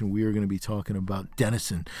conversation. We are going to be talking about Dennis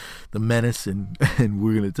and the Menace, and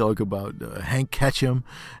we're going to talk about Hank Ketchum,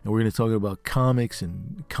 and we're going to talk about comics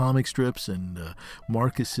and comic strips and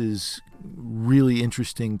Marcus's really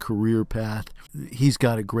interesting career path. He's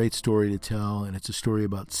got a great story to tell, and it's a story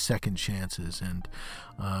about second chances, and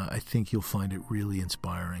I think you'll find it really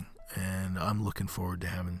inspiring. And I'm looking forward to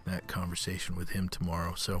having that conversation with him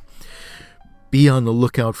tomorrow. So be on the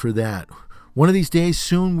lookout for that. One of these days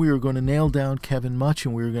soon, we are going to nail down Kevin Much,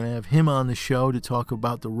 and we're going to have him on the show to talk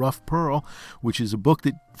about The Rough Pearl, which is a book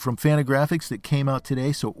from Fantagraphics that came out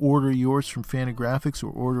today. So order yours from Fantagraphics or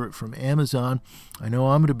order it from Amazon. I know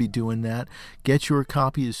I'm going to be doing that. Get your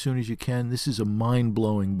copy as soon as you can. This is a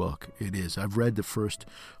mind-blowing book. It is. I've read the first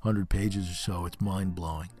 100 pages or so. It's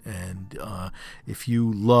mind-blowing. And if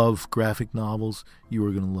you love graphic novels, you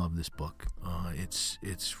are going to love this book.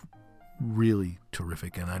 It's really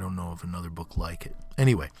terrific, and I don't know of another book like it.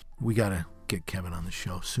 Anyway, we got to get Kevin on the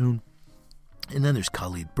show soon. And then there's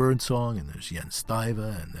Khalid Birdsong, and there's Jens Stuyve,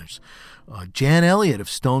 and there's Jan Elliott of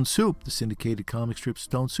Stone Soup. The syndicated comic strip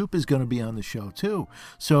Stone Soup is going to be on the show, too.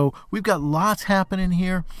 So we've got lots happening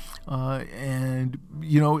here. And,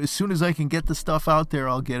 as soon as I can get the stuff out there,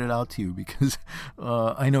 I'll get it out to you, because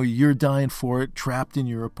I know you're dying for it, trapped in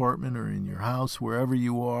your apartment or in your house, wherever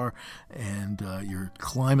you are, and you're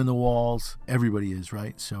climbing the walls. Everybody is,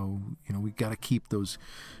 right? So, we've got to keep those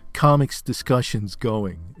comics discussions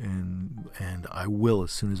going, and I will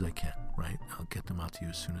as soon as I can, right? I'll get them out to you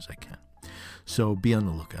as soon as I can. So be on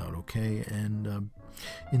the lookout, okay? And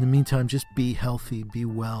in the meantime, just be healthy, be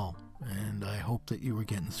well, and I hope that you are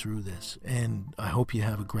getting through this, and I hope you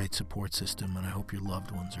have a great support system, and I hope your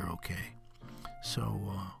loved ones are okay. So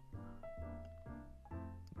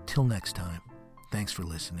till next time, thanks for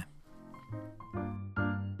listening.